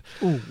Slayer had.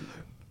 Ooh.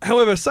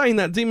 However, saying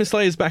that, Demon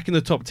Slayer is back in the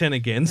top 10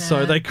 again,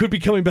 so they could be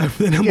coming back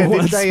for their number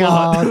 1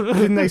 spot.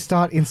 Didn't they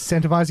start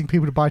incentivizing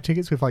people to buy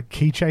tickets with like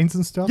keychains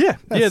and stuff? Yeah,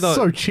 that's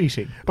so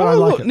cheating. But I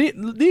like it.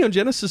 Neon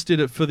Genesis did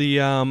it for the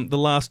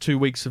last 2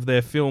 weeks of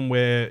their film,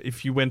 where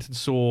if you went and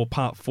saw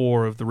part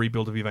 4 of the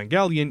rebuild of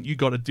Evangelion, you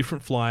got a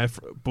different flyer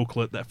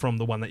booklet from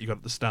the one that you got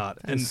at the start.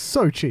 And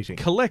so cheating.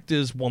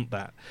 Collectors want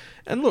that,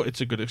 and look, it's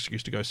a good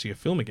excuse to go see a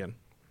film again.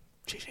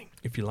 Cheating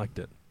if you liked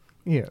it.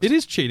 Yes. It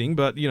is cheating,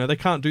 but they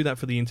can't do that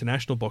for the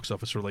international box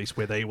office release,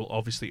 where they will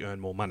obviously earn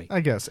more money. I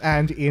guess.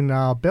 And in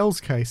Belle's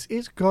case,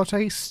 it got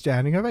a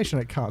standing ovation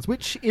at Cannes,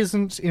 which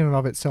isn't in and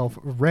of itself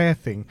a rare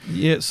thing.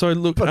 Yeah, so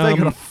look... But they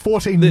got a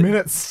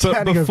 14-minute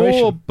standing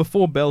ovation.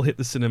 Before Belle hit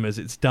the cinemas,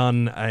 it's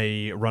done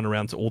a run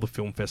around to all the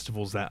film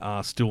festivals that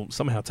are still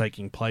somehow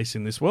taking place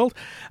in this world,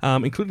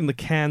 including the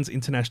Cannes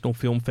International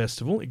Film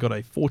Festival. It got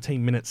a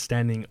 14-minute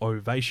standing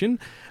ovation.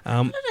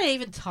 How do they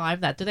even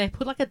time that? Do they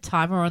put like a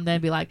timer on there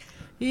and be like...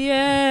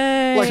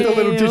 Yeah, like the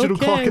little digital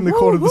clock in the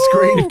corner of the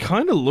screen. It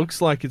kind of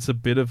looks like it's a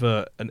bit of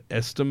an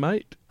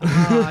estimate.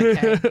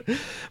 Okay.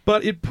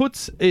 But it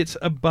puts it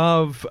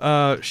above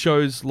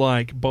shows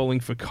like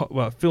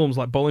films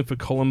like Bowling for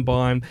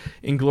Columbine,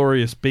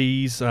 Inglourious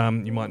Bees.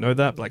 You might know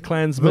that, Black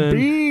Klansman. The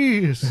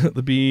Bees.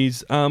 The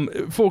Bees.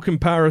 For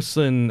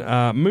comparison,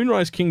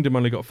 Moonrise Kingdom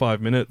only got 5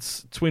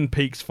 minutes. Twin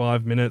Peaks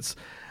 5 minutes.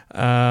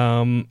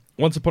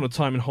 Once Upon a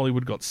Time in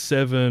Hollywood got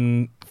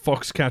 7.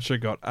 Foxcatcher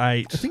got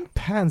 8. I think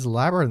Pan's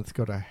Labyrinth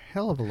got a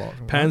hell of a lot.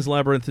 Pan's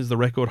Labyrinth is the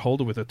record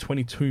holder with a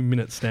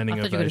 22-minute standing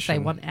ovation. I thought you were going to say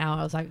 1 hour.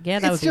 I was like, yeah,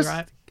 that would be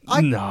right.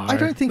 I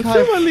don't think the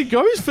film only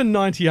goes for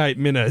 98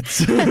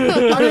 minutes. I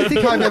don't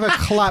think I've ever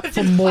clapped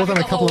for more than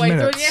a couple of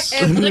minutes.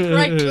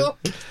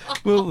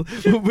 Well,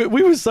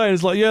 we were saying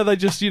it's like, yeah, they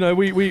just,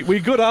 we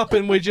got up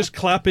and we're just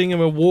clapping and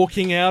we're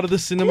walking out of the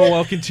cinema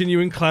while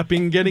continuing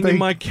clapping, getting in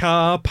my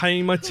car,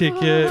 paying my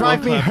ticket.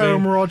 Drive me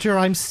home, Roger.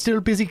 I'm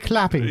still busy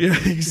clapping. Yeah,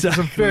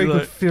 exactly. It's a very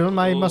good film.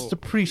 I must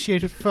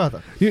appreciate it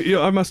further.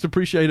 I must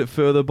appreciate it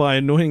further by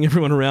annoying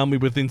everyone around me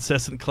with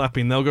incessant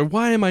clapping. They'll go,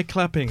 why am I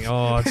clapping?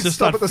 Oh, it's just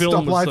that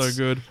film was so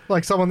good.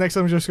 Like someone next to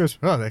them just goes,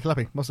 oh, they're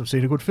clapping. Must have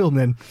seen a good film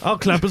then. I'll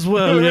clap as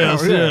well,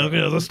 yes.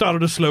 I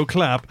started a slow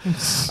clap.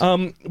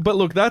 But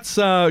look, that's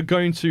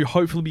going to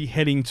hopefully be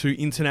heading to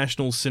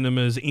international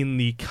cinemas in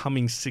the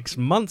coming 6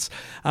 months.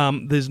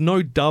 There's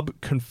no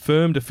dub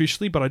confirmed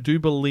officially, but I do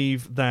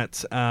believe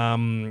that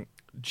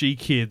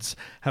G-Kids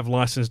have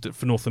licensed it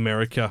for North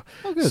America.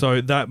 Oh, good. So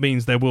that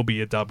means there will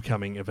be a dub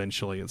coming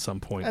eventually at some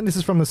point. And this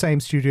is from the same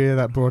studio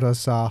that brought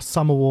us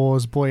Summer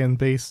Wars, Boy and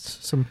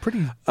Beast, some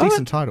pretty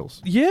decent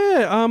titles.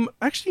 Yeah,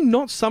 actually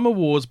not Summer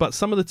Wars, but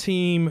some of the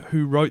team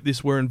who wrote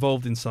this were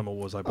involved in Summer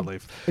Wars, I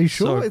believe. Are you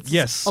sure? So,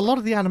 yes. A lot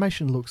of the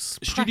animation looks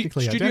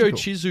practically Studio identical.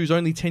 Chizu's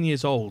only 10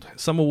 years old.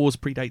 Summer Wars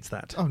predates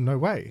that. Oh, no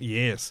way.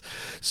 Yes.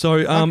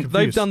 So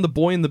they've done The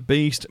Boy and the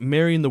Beast,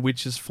 Mary and the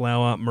Witch's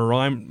Flower,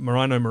 Mirai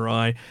no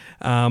Mirai,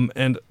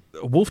 and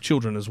Wolf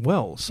Children as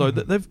well. So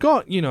they've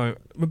got, a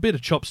bit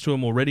of chops to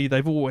them already.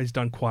 They've always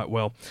done quite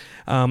well,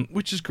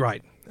 which is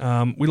great.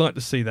 We like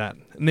to see that.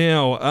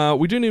 Now,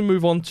 we do need to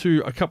move on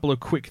to a couple of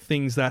quick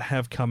things that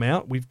have come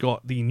out. We've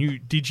got the new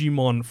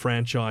Digimon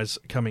franchise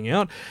coming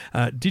out.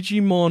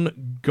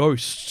 Digimon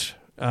Ghost.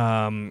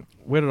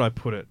 Where did I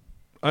put it?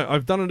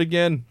 I've done it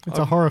again. It's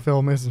a horror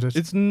film, isn't it?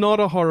 It's not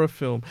a horror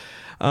film.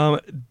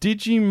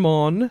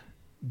 Digimon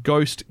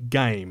Ghost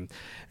Game.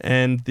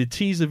 And the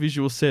teaser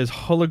visual says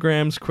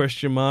holograms,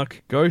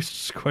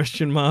 ghosts,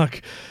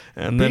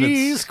 and then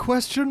Bees,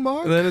 question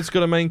mark? Then it's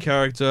got a main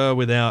character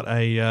without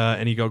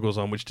any goggles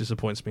on, which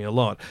disappoints me a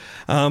lot.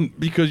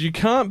 Because you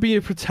can't be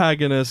a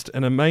protagonist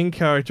and a main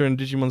character in a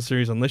Digimon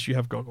series unless you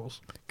have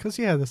goggles. Because,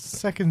 the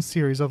second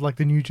series of,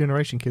 the new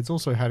generation kids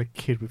also had a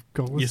kid with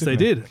goggles. Yes, they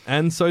did.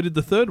 And so did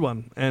the third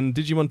one. And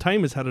Digimon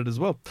Tamers had it as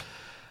well.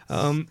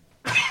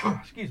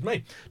 Excuse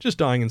me. Just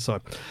dying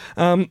inside.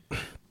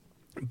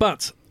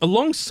 But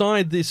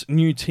alongside this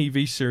new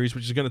TV series,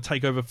 which is going to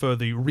take over for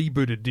the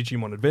rebooted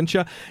Digimon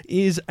Adventure,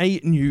 is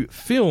a new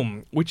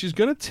film, which is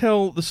going to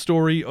tell the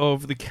story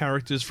of the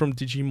characters from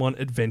Digimon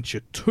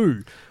Adventure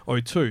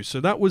 202. So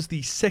that was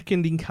the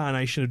second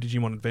incarnation of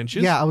Digimon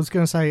Adventures. Yeah, I was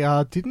going to say,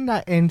 didn't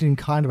that end in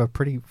kind of a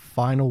pretty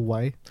final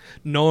way?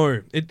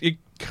 No, it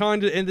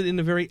kind of ended in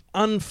a very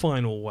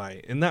unfinal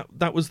way, and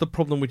that was the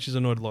problem, which has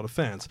annoyed a lot of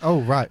fans.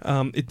 Oh, right.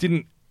 It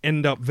didn't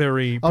end up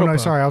very proper. Oh, no,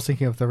 sorry, I was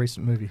thinking of the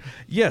recent movie.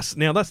 Yes,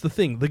 now that's the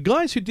thing. The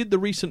guys who did the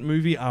recent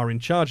movie are in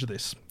charge of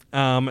this.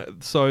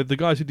 So the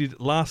guys who did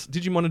last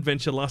Digimon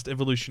Adventure, Last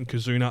Evolution,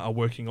 Kazuna are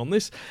working on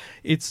this.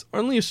 It's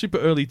only a super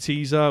early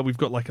teaser. We've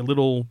got a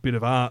little bit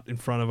of art in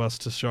front of us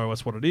to show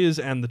us what it is,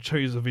 and the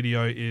teaser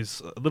video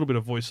is a little bit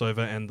of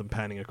voiceover and them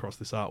panning across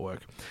this artwork.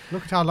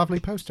 Look at our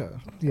lovely poster.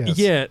 Yes.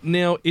 Yeah,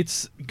 now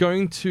it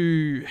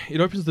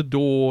opens the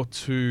door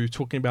to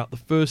talking about the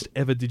first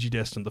ever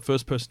Digidestined, the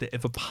first person to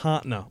ever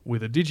partner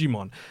with a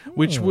Digimon,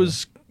 which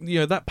was,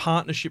 that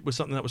partnership was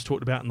something that was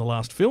talked about in the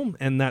last film,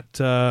 and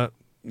that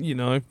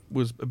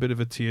was a bit of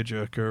a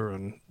tearjerker,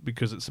 and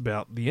because it's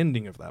about the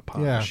ending of that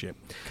partnership.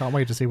 Yeah. Can't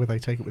wait to see where they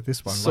take it with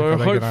this one. So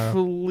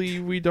hopefully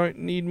we don't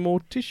need more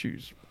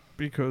tissues,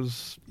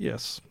 because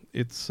yes,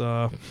 it's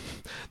the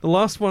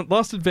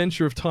last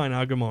adventure of Tai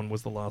Nagamon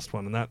was the last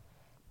one, and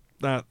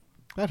that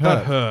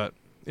hurt.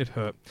 It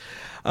hurt.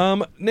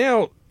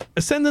 Now,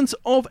 Ascendance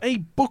of a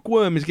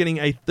Bookworm is getting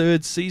a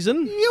third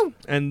season,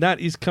 and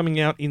that is coming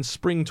out in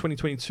spring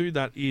 2022.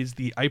 That is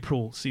the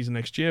April season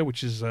next year,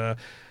 which is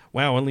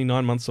only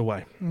 9 months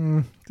away.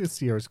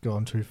 This year has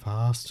gone too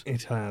fast.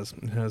 It has.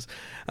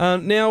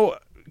 Now,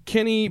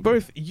 Kenny,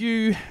 both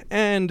you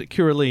and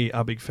Kira Lee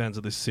are big fans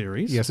of this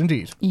series. Yes,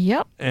 indeed.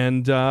 Yep.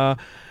 And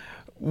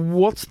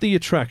what's the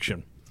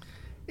attraction?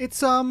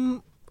 It's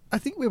I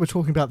think we were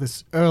talking about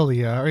this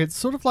earlier. It's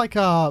sort of like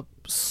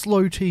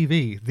slow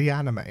TV, the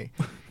anime.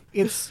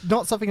 It's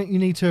not something that you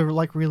need to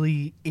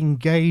really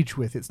engage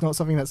with. It's not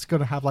something that's going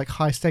to have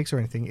high stakes or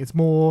anything. It's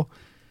more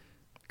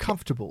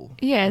comfortable.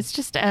 Yeah, it's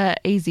just a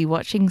easy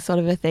watching sort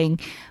of a thing,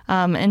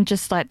 and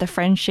just the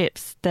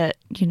friendships that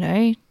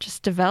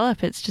just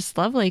develop. It's just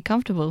lovely,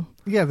 comfortable.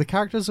 Yeah, the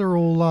characters are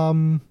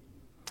all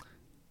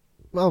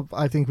well,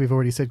 I think we've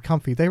already said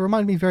comfy. They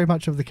remind me very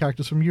much of the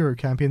characters from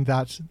Eurocamp in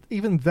that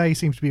even they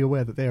seem to be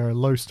aware that there are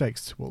low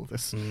stakes to all of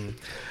this.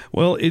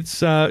 Well, it's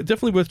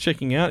definitely worth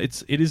checking out.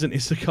 It is an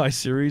isekai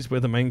series where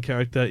the main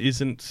character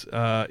isn't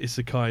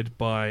isekai'd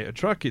by a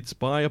truck, it's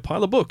by a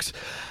pile of books.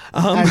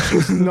 And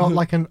she's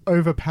not an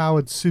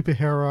overpowered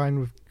superheroine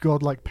with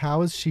godlike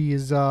powers. She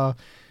is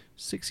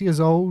 6 years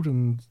old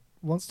and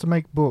wants to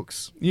make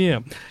books. Yeah.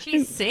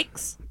 She's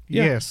 6?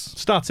 Yeah. Yes.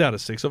 Starts out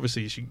as 6.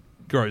 Obviously, she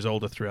grows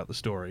older throughout the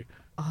story.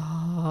 Oh,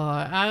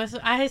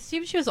 I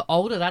assumed she was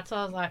older. That's why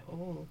I was like,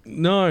 oh.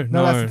 No,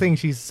 that's the thing.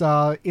 She's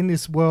in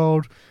this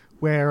world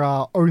where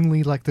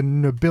only the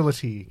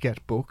nobility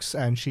get books,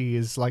 and she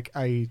is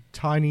a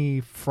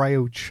tiny,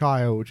 frail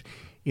child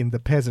in the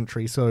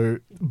peasantry. So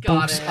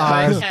books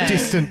are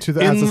distant to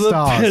as the stars. In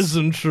the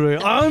peasantry.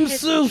 I'm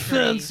so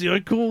fancy.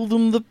 I call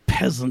them the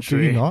peasantry.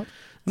 Do you not?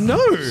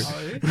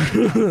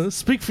 No.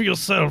 Speak for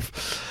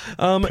yourself.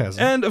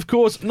 And, of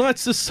course,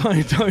 Knights of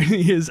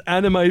Sidonia's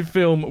anime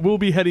film will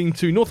be heading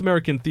to North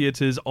American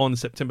theatres on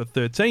September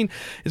 13.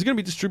 It's going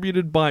to be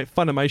distributed by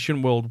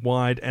Funimation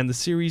worldwide, and the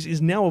series is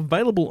now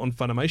available on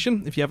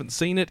Funimation. If you haven't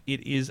seen it,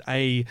 it is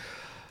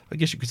I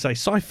guess you could say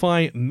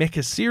sci-fi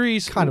mecha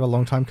series. Kind of a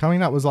long time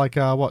coming. That was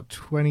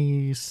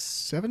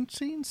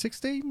 2017,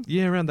 16?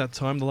 Yeah, around that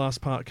time the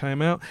last part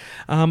came out.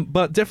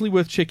 But definitely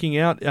worth checking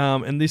out.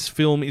 And this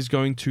film is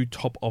going to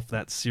top off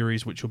that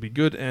series, which will be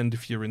good. And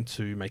if you're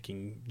into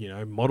making,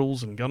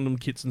 models and Gundam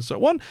kits and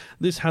so on,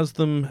 this has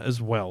them as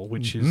well,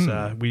 which is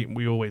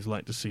we always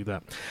like to see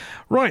that.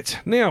 Right,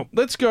 now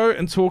let's go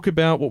and talk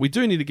about what we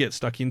do need to get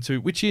stuck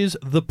into, which is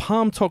the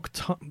Palm Top.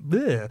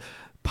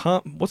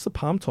 What's the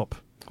Palm Top?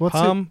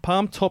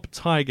 Palm Top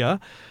Tiger,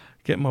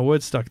 get my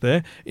words stuck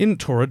there, in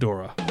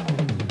Toradora.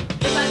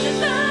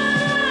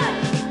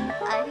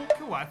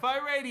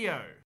 Kawaii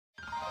Radio.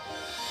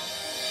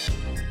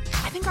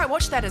 I think I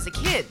watched that as a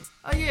kid.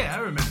 Oh yeah, I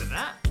remember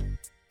that.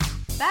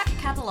 Back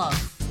catalogue.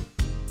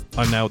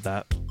 I nailed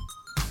that.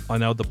 I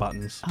nailed the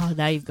buttons. Oh,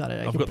 now you've got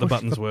it. I've got the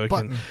buttons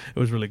working. It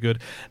was really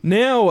good.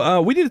 Now,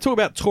 we need to talk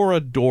about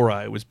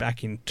Toradora. It was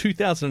back in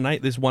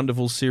 2008. This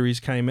wonderful series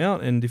came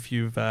out, and if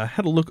you've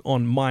had a look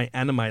on My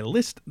Anime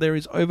List, there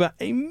is over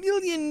 1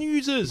 million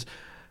users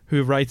who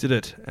have rated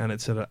it, and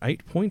it's at an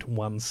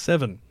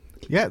 8.17.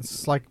 Yeah,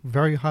 it's like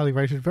very highly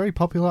rated, very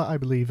popular. I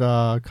believe,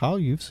 Carl,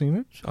 you've seen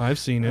it. I've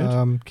seen it.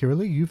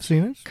 Kirili, you've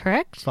seen it.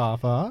 Correct.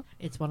 Far.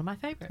 It's one of my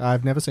favorites.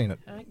 I've never seen it.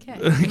 Okay.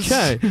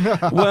 Okay.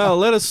 Well,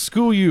 let us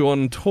school you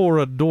on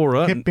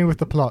Toradora. Hit me with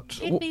the plot.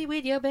 Hit me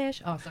with your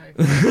best. Oh, sorry.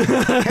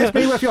 Hit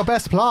me with your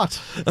best plot.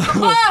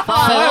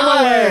 Fire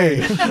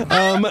away.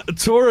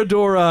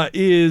 Toradora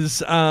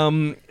is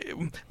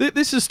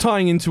this is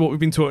tying into what we've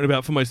been talking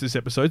about for most of this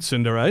episode,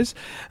 tsunderes.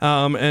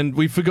 And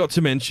we forgot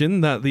to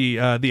mention that the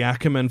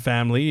Ackerman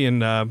family and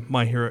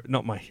My Hero,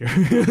 not My Hero.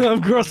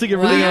 I'm crossing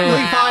everything.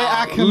 Levi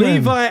Ackerman.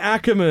 Levi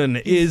Ackerman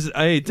is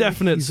a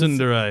definite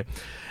tsundere.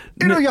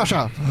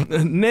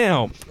 Inuyasha.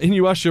 Now,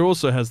 Inuyasha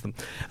also has them.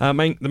 The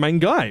main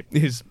guy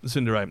is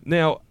tsundere.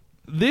 Now,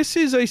 this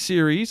is a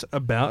series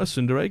about a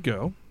tsundere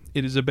girl.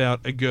 It is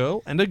about a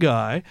girl and a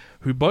guy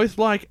who both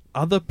like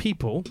other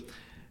people,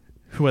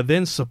 who are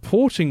then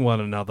supporting one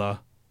another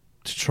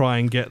to try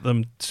and get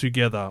them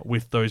together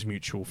with those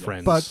mutual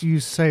friends. But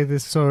you say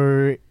this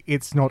so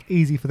it's not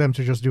easy for them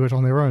to just do it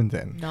on their own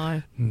then?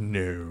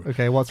 No.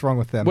 Okay, what's wrong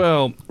with them?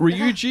 Well,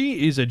 Ryuji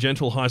is a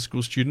gentle high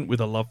school student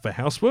with a love for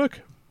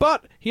housework,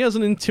 but he has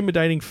an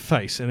intimidating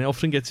face and it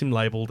often gets him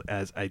labelled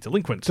as a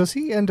delinquent. Does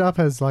he end up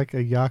as like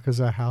a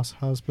Yakuza house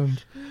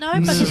husband? No,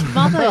 but his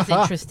mother is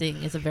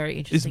interesting. Is a very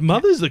interesting. His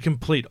mother's the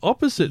complete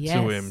opposite to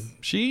Yes. him.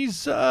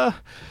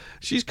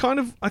 She's kind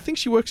of, I think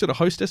she works at a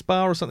hostess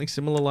bar or something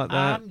similar like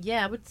that.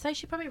 Yeah, I would say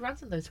she probably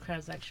runs in those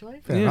crowds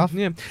actually. Fair enough.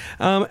 Yeah.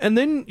 And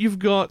then you've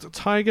got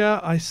Taiga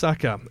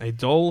Aisaka, a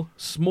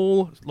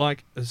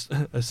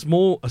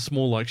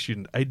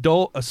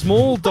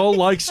small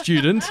doll-like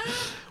student.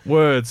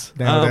 Words.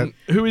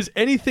 Who is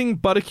anything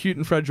but a cute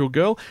and fragile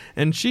girl,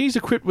 and she's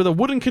equipped with a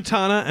wooden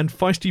katana and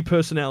feisty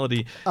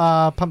personality.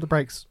 Pump the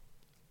brakes.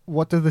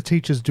 What do the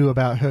teachers do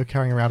about her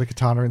carrying around a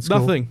katana in school?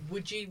 Nothing.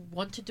 Would you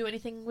want to do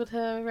anything with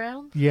her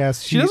around?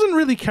 Yes. She doesn't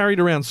really carry it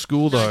around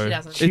school, though.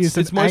 she doesn't.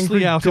 It's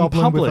mostly out in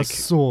public. With a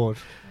sword.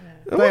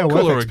 I They are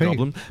wouldn't call her worth a XP.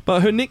 goblin,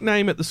 but her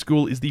nickname at the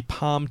school is the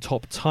Palm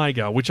Top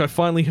Tiger, which I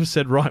finally have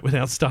said right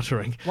without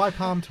stuttering. Why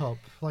palm top?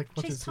 Like,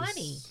 what She's is tiny.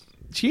 this?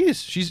 She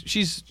is.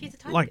 She's a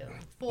tiny like girl.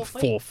 4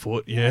 feet. 4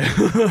 foot,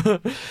 yeah.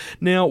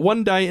 Now,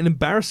 one day, an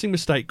embarrassing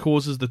mistake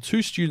causes the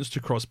two students to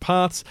cross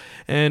paths,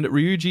 and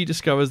Ryuji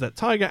discovers that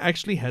Taiga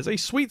actually has a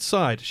sweet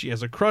side. She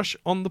has a crush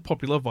on the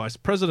popular vice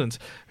president,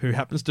 who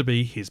happens to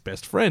be his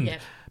best friend.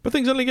 Yep. But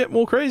things only get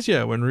more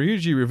crazier when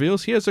Ryuji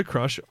reveals he has a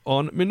crush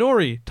on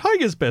Minori,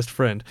 Taiga's best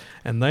friend,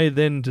 and they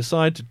then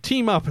decide to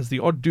team up as the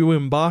odd duo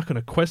embark on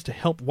a quest to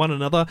help one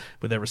another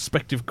with their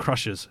respective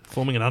crushes,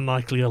 forming an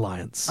unlikely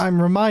alliance.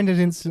 I'm reminded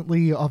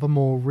instantly of a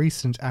more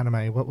recent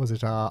anime. What was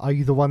it? Are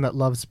You the One That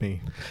Loves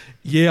Me?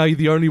 Yeah, are you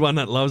the only one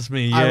that loves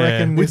me? Yeah, I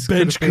reckon with this could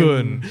have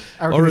Bench-kun. been,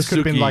 I reckon this could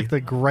have been Orosuki. like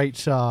the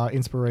great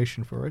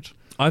inspiration for it.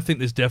 I think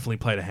this definitely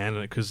played a hand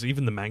in it, because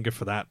even the manga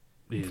for that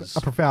is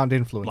A profound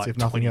influence, like if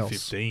nothing else.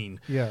 2015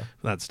 Yeah.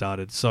 that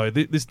started. So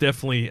this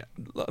definitely,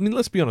 I mean,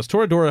 let's be honest,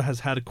 Toradora has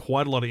had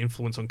quite a lot of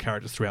influence on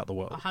characters throughout the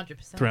world.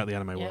 100%. Throughout the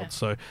anime world.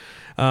 So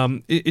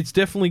it's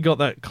definitely got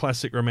that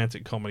classic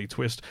romantic comedy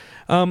twist.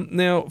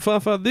 Now,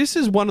 Fafa, this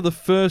is one of the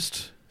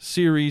first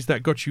series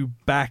that got you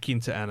back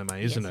into anime,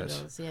 isn't Yes, it?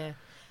 it was, yeah.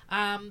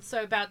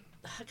 So I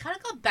kind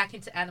of got back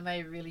into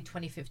anime really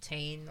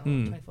 2015 or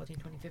 2014,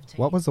 2015.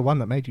 What was the one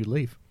that made you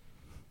leave?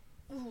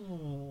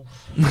 Ooh.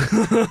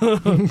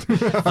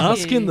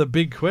 Asking the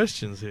big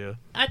questions here.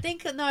 I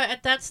think, no,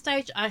 at that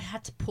stage, I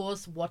had to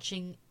pause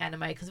watching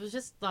anime because it was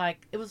just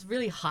like, it was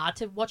really hard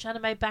to watch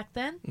anime back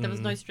then. There was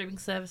no streaming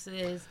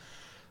services.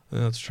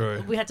 That's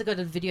true. We had to go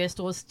to the video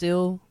stores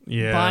still.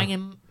 Yeah. Buying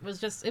them was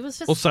just.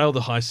 Or sail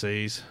the high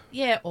seas.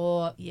 Yeah,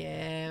 or, you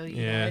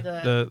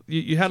know,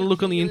 you had to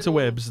look on the little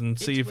interwebs and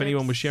see if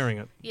anyone was sharing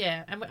it.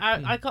 Yeah, and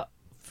I got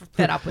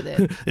fed up with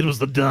it. It was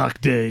the dark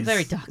days.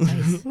 Very dark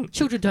days.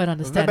 Children don't The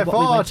understand what we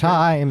before went through.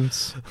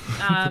 times.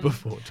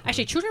 Before time.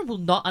 Actually, children will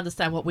not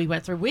understand what we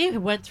went through. We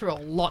went through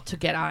a lot to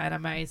get our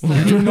anime. So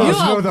You do not you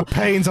know are- the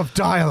pains of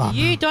dial-up.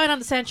 You don't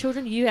understand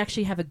children. You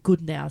actually have it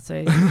good now,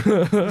 so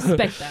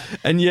respect that.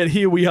 And yet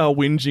here we are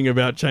whinging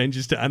about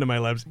changes to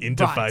Anime Lab's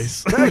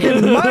interface. Back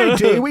in my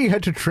day, we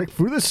had to trek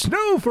through the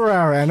snow for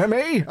our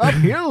anime.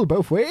 Uphill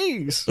both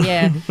ways.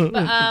 Yeah,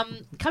 but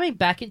coming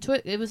back into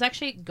it, it was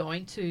actually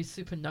going to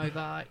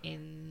Supernova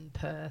in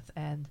Perth,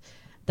 and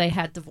they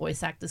had the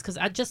voice actors because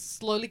I just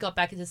slowly got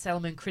back into Sailor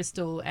Moon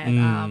Crystal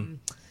and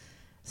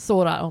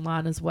Sword Art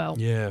Online as well.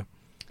 Yeah.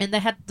 And they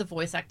had the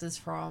voice actors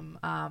from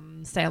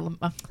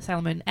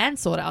Sailor Moon and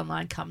Sword Art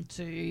Online come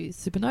to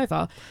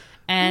Supernova.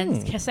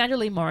 And Cassandra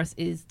Lee Morris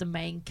is the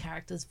main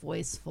character's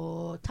voice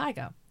for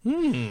Tiger.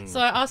 So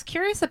I was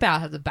curious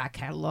about the back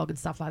catalogue and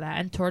stuff like that.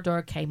 And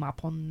Toradora came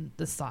up on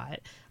the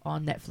site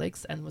on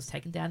Netflix and was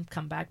taken down,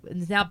 come back.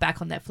 And it's now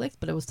back on Netflix,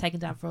 but it was taken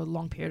down for a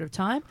long period of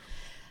time.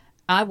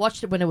 I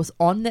watched it when it was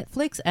on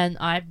Netflix and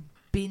I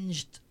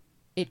binged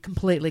it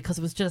completely because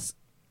it was just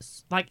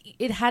like,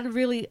 it had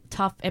really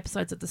tough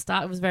episodes at the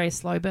start. It was very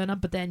slow burner,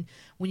 but then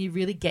when you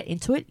really get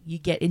into it, you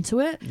get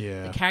into it.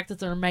 Yeah. The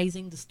characters are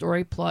amazing. The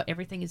story plot,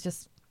 everything is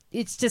just,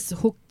 it's just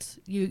hooked.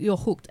 You're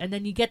hooked. And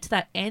then you get to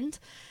that end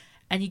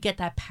and you get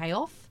that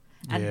payoff,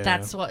 and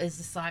that's what is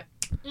just like.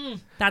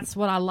 That's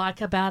what I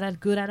like about a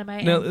good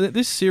anime. Now,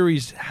 this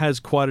series has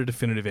quite a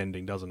definitive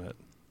ending, doesn't it?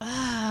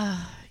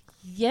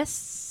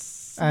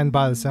 Yes. And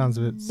by the sounds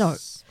of it,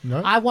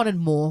 no. I wanted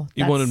more.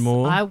 You wanted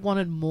more? I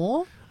wanted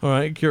more. All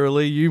right, Kira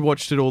Lee, you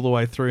watched it all the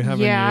way through,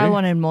 haven't you? Yeah, I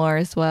wanted more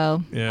as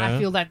well. Yeah. I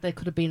feel like there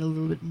could have been a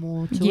little bit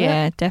more to it.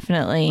 Yeah,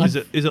 definitely. Is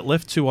it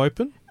left too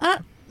open?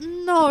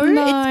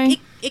 No.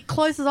 It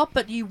closes up,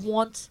 but you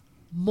want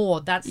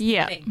more. That's the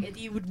thing.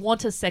 You would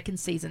want a second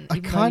season. I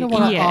kind of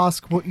want to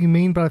ask what you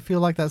mean, but I feel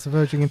like that's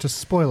verging into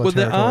spoiler Well,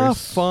 there are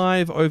territories.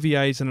 5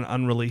 OVAs and an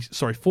unreleased...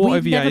 Sorry, 4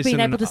 We've OVAs never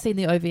been and able to see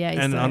the OVAs.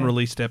 an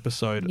unreleased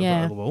episode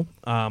Yeah. available.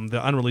 The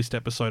unreleased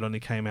episode only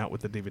came out with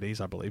the DVDs,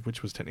 I believe,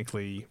 which was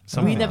technically...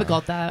 We never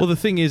got that. Well, the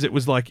thing is, it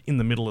was like in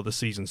the middle of the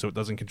season, so it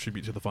doesn't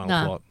contribute to the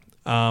final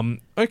plot.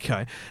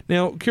 Okay.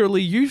 Now, Kira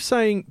Lee, you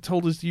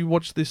told us you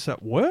watched this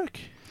at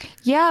work?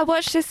 Yeah, I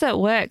watched this at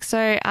work,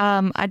 so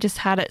I just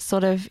had it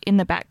sort of in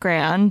the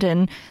background,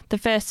 and the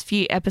first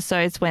few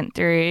episodes went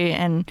through,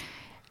 and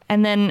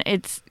then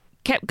it's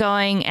kept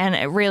going, and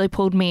it really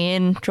pulled me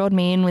in, drawed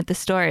me in with the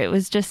story. It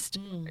was just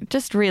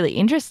really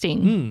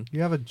interesting.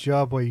 You have a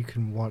job where you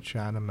can watch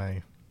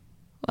anime.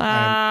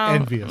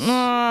 I'm envious.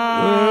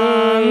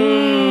 I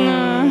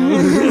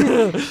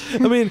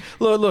mean,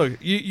 look,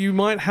 you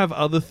might have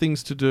other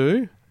things to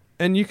do,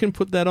 and you can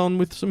put that on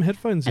with some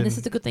headphones in. And this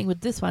is the good thing with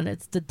this one.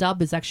 It's the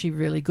dub is actually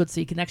really good, so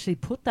you can actually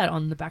put that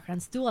on in the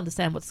background, still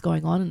understand what's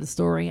going on in the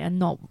story, and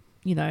not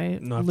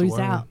lose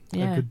out.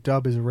 Yeah. A good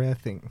dub is a rare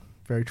thing.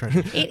 Very trendy.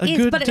 It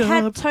is, but it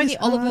had Tony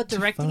Oliver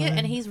directing it,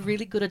 and he's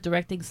really good at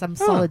directing some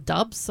solid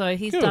dubs. So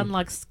he's done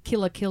like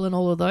Killer Kill and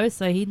all of those,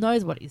 so he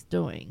knows what he's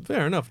doing.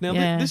 Fair enough.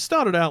 Now, this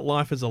started out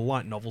life as a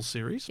light novel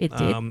series. It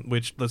did.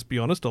 Which, let's be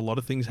honest, a lot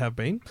of things have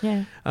been.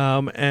 Yeah.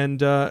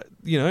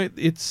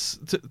 It's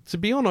to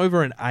be on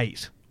over an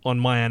 8 on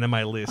my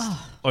anime list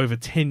over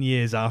 10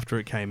 years after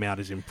it came out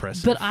is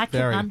impressive. But I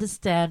can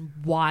understand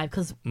why,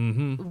 because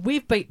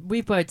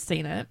we've both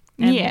seen it.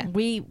 And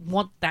we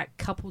want that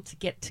couple to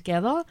get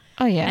together.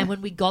 Oh, yeah. And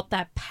when we got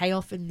that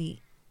payoff we're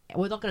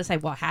not going to say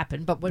what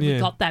happened, but when we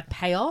got that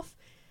payoff,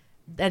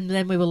 and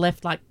then we were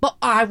left like, but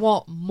I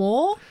want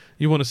more.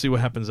 You want to see what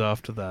happens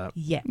after that.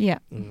 Yeah. Yeah.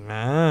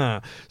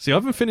 See, I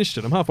haven't finished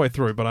it. I'm halfway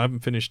through, but I haven't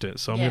finished it.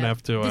 So I'm going to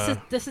have to...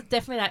 This is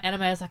definitely that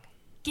anime. I was like,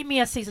 give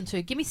me a season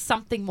 2. Give me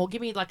something more.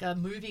 Give me like a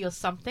movie or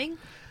something.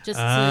 Just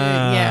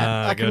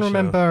I can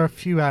remember a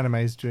few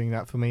animes doing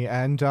that for me,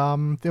 and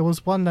there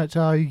was one that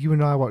you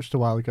and I watched a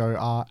while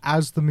ago,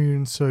 As the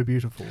Moon So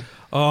Beautiful.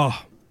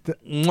 Oh,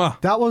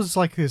 that was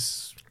like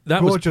this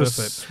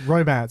gorgeous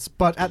romance,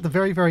 but at the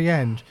very, very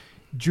end,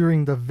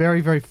 during the very,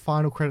 very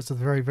final credits of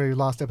the very, very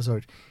last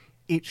episode,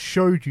 it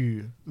showed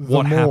you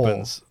what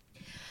happens.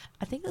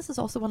 I think this is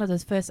also one of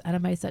those first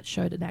animes that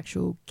showed an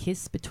actual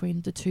kiss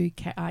between the two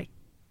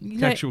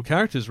actual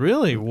characters,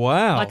 really?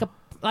 Wow.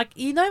 Like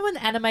when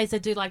animes they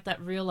do like that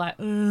real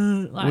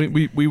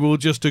we will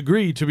just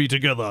agree to be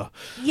together.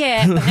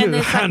 Yeah, and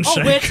it's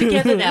like, we're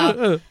together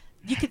now.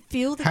 You could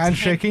feel the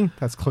handshaking.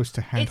 That's close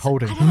to hand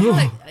holding.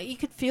 You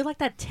could feel like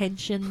that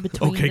tension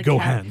between. Okay, go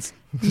hands.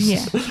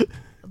 Yeah,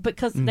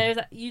 because there's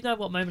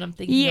what moment I'm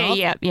thinking of.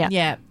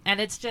 Yeah,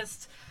 and it's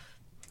just.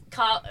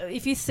 Carl,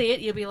 if you see it,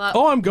 you'll be like,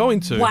 I'm going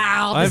to.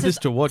 Wow. I have this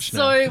to watch now.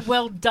 So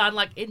well done.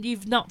 Like, and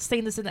you've not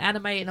seen this in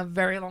anime in a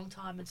very long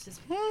time. It's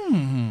just,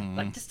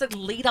 like, just the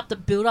lead up, the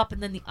build up,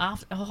 and then the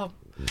after. Oh.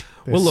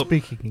 Well, look,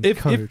 speaking in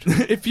code.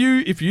 If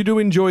you do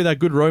enjoy that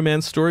good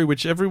romance story,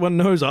 which everyone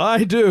knows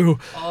I do.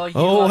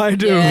 I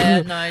do.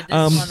 Yeah, no, this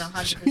one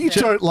 100%. You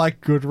don't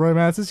like good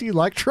romances, you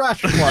like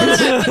trash ones.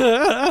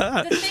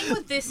 The thing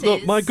with this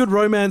is... my good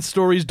romance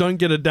stories don't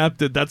get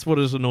adapted. That's what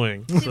is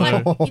annoying. See,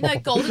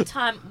 Golden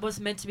Time was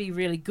meant to be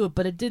really good,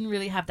 but it didn't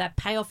really have that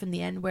payoff in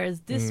the end,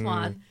 whereas this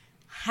one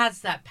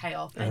has that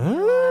payoff.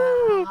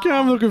 Okay,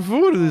 I'm looking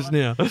forward to this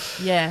now.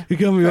 Yeah. You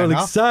got me all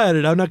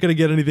excited. I'm not going to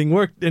get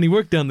any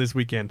work done this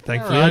weekend.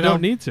 Thankfully, I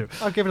don't need to.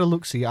 I'll give it a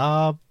look-see.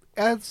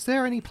 Is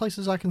there any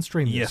places I can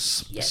stream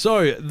this? Yes. So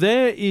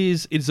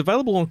it's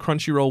available on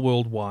Crunchyroll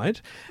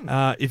worldwide.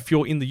 If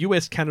you're in the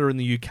US, Canada, and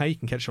the UK, you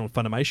can catch it on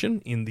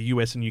Funimation. In the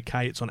US and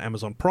UK, it's on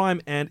Amazon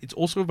Prime, and it's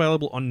also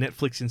available on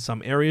Netflix in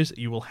some areas.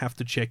 You will have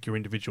to check your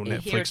individual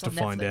Netflix to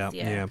find out.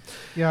 Yeah,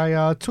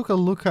 I took a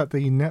look at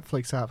the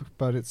Netflix app,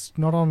 but it's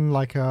not on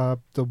like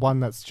the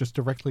one that's just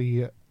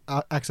directly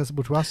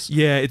accessible to us.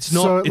 Yeah, it's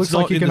not. So it looks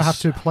like you're going to have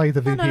to play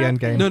the VPN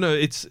game. No.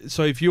 It's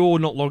so if you're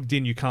not logged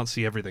in, you can't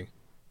see everything.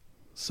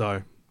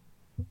 So,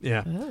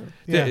 yeah. Oh.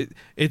 Yeah.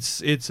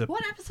 It's a...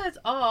 What episodes?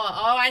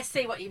 Oh, I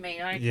see what you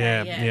mean. Okay,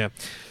 yeah.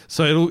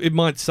 So it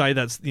might say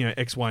that's,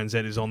 X, Y, and Z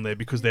is on there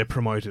because they're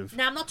promotive.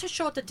 Now, I'm not too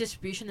sure if the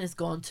distribution has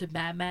gone to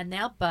Madman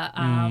now, but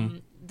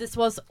this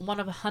was one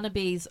of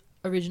Honeybee's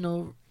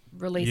original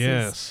releases.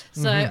 Yes.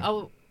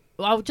 So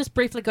I'll just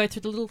briefly go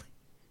through the little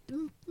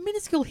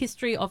minuscule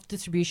history of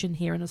distribution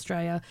here in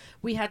Australia.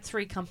 We had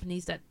 3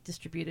 companies that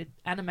distributed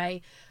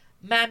anime.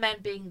 Man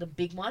being the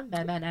big one,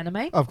 Man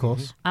Anime. Of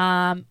course.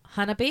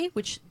 Hanabi,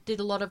 which did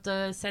a lot of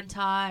the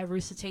Sentai,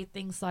 Rooster Teeth,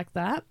 things like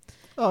that.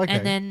 Oh,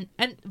 okay.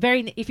 And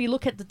if you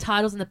look at the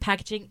titles and the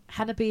packaging,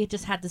 Hanabi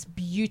just had this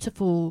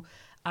beautiful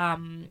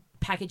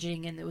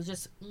packaging, and it was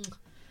just...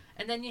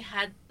 And then you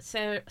had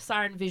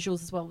Siren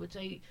Visuals as well, which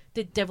they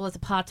did Devil as a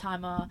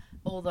Part-Timer,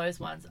 all those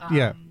ones.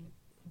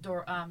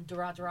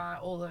 Dora,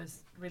 all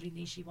those really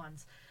niche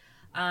ones.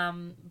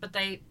 But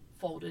they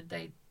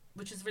folded,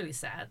 which is really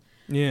sad.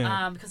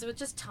 Yeah. Because they were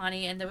just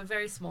tiny and they were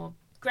very small.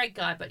 Great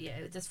guy, but yeah,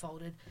 it just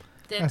folded.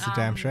 Then, that's a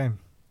damn shame.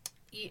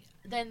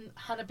 Then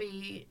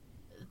Hanabi,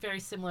 very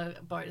similar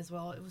boat as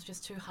well. It was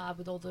just too hard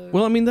with all the...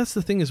 Well, I mean, that's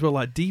the thing as well,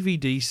 like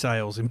DVD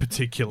sales in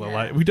particular. Yeah.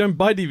 Like, we don't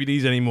buy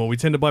DVDs anymore. We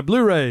tend to buy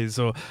Blu-rays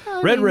or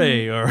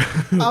Red-Ray or...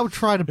 I'll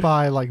try to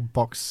buy, like,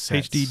 box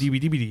sets. HD,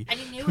 DVD. And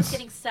you knew it was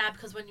getting sad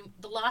because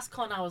the last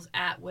con I was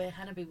at, where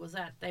Hanabi was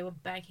at, they were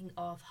banking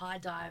off High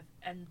Dive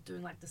and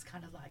doing, like, this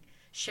kind of, like,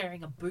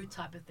 sharing a boot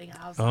type of thing. And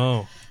I was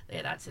like,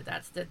 yeah, that's it.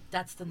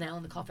 That's the nail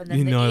in the coffin. And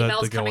then the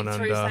emails coming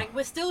through saying,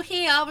 we're still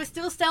here, we're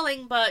still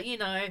selling, but, you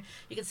know,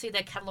 you can see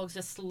their catalogs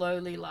just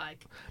slowly,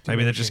 like...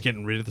 Maybe they're just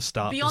getting rid of the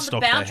stock Beyond the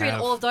Boundary,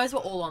 and all of those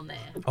were all on there.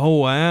 Oh,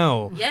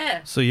 wow.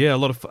 Yeah. So, yeah, a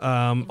lot of...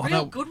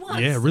 good ones.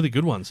 Yeah, really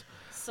good ones.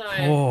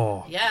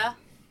 So, yeah.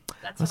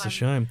 That's a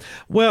shame.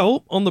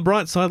 Well, on the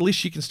bright side, at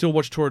least you can still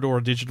watch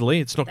Toradora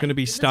digitally. It's not going to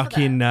be stuck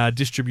in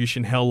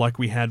distribution hell like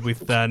we had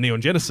with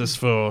Neon Genesis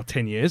for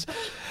 10 years.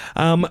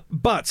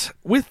 But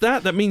with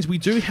that means we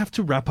do have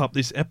to wrap up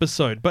this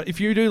episode. But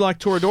if you do like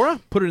Toradora,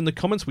 put it in the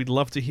comments. We'd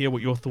love to hear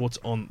what your thoughts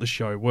on the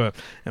show were.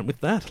 And with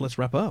that, let's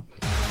wrap up.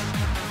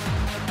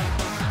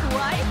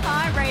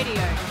 Wi-Fi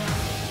Radio.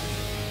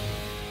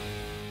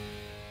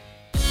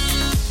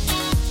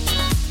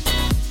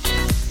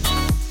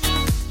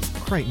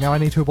 Great, now I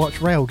need to watch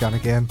Railgun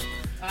again.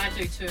 I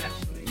do too,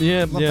 actually.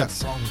 Yeah, Love that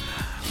song.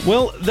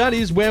 Well, that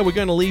is where we're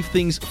going to leave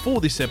things for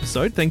this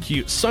episode. Thank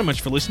you so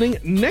much for listening.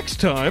 Next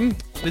time,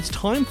 it's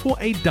time for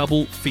a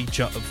double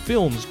feature of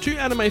films. 2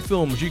 anime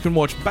films you can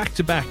watch back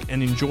to back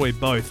and enjoy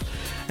both.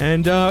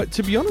 And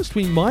to be honest,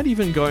 we might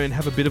even go and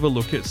have a bit of a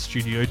look at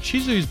Studio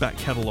Chizu's back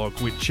catalogue,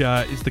 which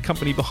is the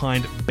company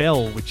behind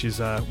Bell, which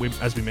is,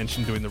 as we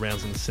mentioned, doing the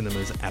rounds in the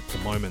cinemas at the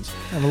moment.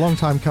 And a long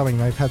time coming.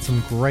 They've had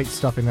some great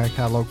stuff in their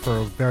catalogue for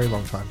a very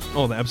long time.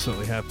 Oh, they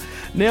absolutely have.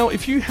 Now,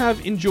 if you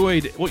have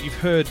enjoyed what you've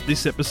heard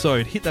this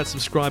episode, hit that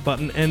subscribe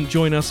button and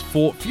join us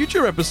for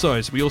future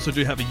episodes. We also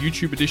do have a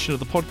YouTube edition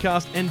of the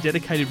podcast and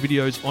dedicated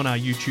videos on our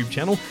YouTube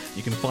channel.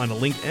 You can find a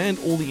link and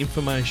all the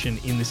information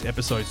in this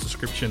episode's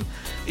description.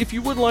 If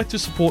you would like to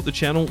support the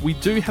channel, we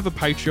do have a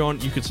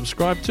Patreon you can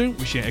subscribe to.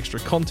 We share extra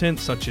content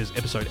such as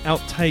episode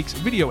outtakes,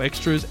 video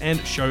extras, and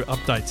show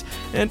updates.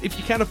 And if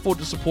you can afford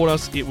to support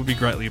us, it would be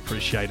greatly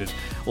appreciated.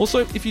 Also,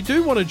 if you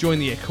do want to join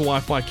the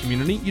Kawaii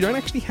community, you don't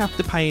actually have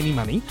to pay any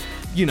money,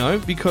 you know,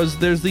 because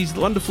there's these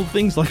wonderful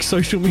things like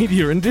social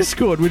media and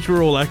Discord, which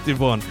we're all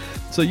active on.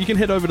 So you can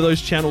head over to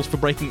those channels for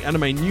breaking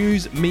anime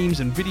news, memes,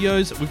 and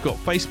videos. We've got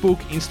Facebook,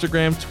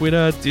 Instagram,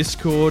 Twitter,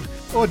 Discord.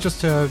 Or just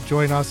to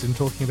join us in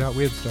talking about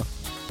weird stuff.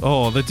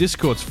 Oh, the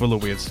Discord's full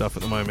of weird stuff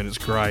at the moment. It's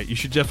great. You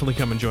should definitely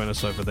come and join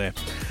us over there.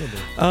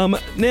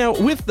 Now,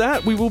 with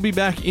that, we will be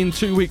back in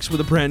 2 weeks with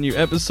a brand new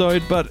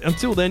episode. But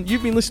until then,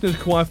 you've been listening to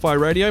Kawaii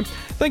Radio.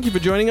 Thank you for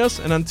joining us.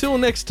 And until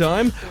next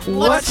time,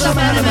 watch some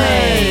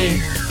anime!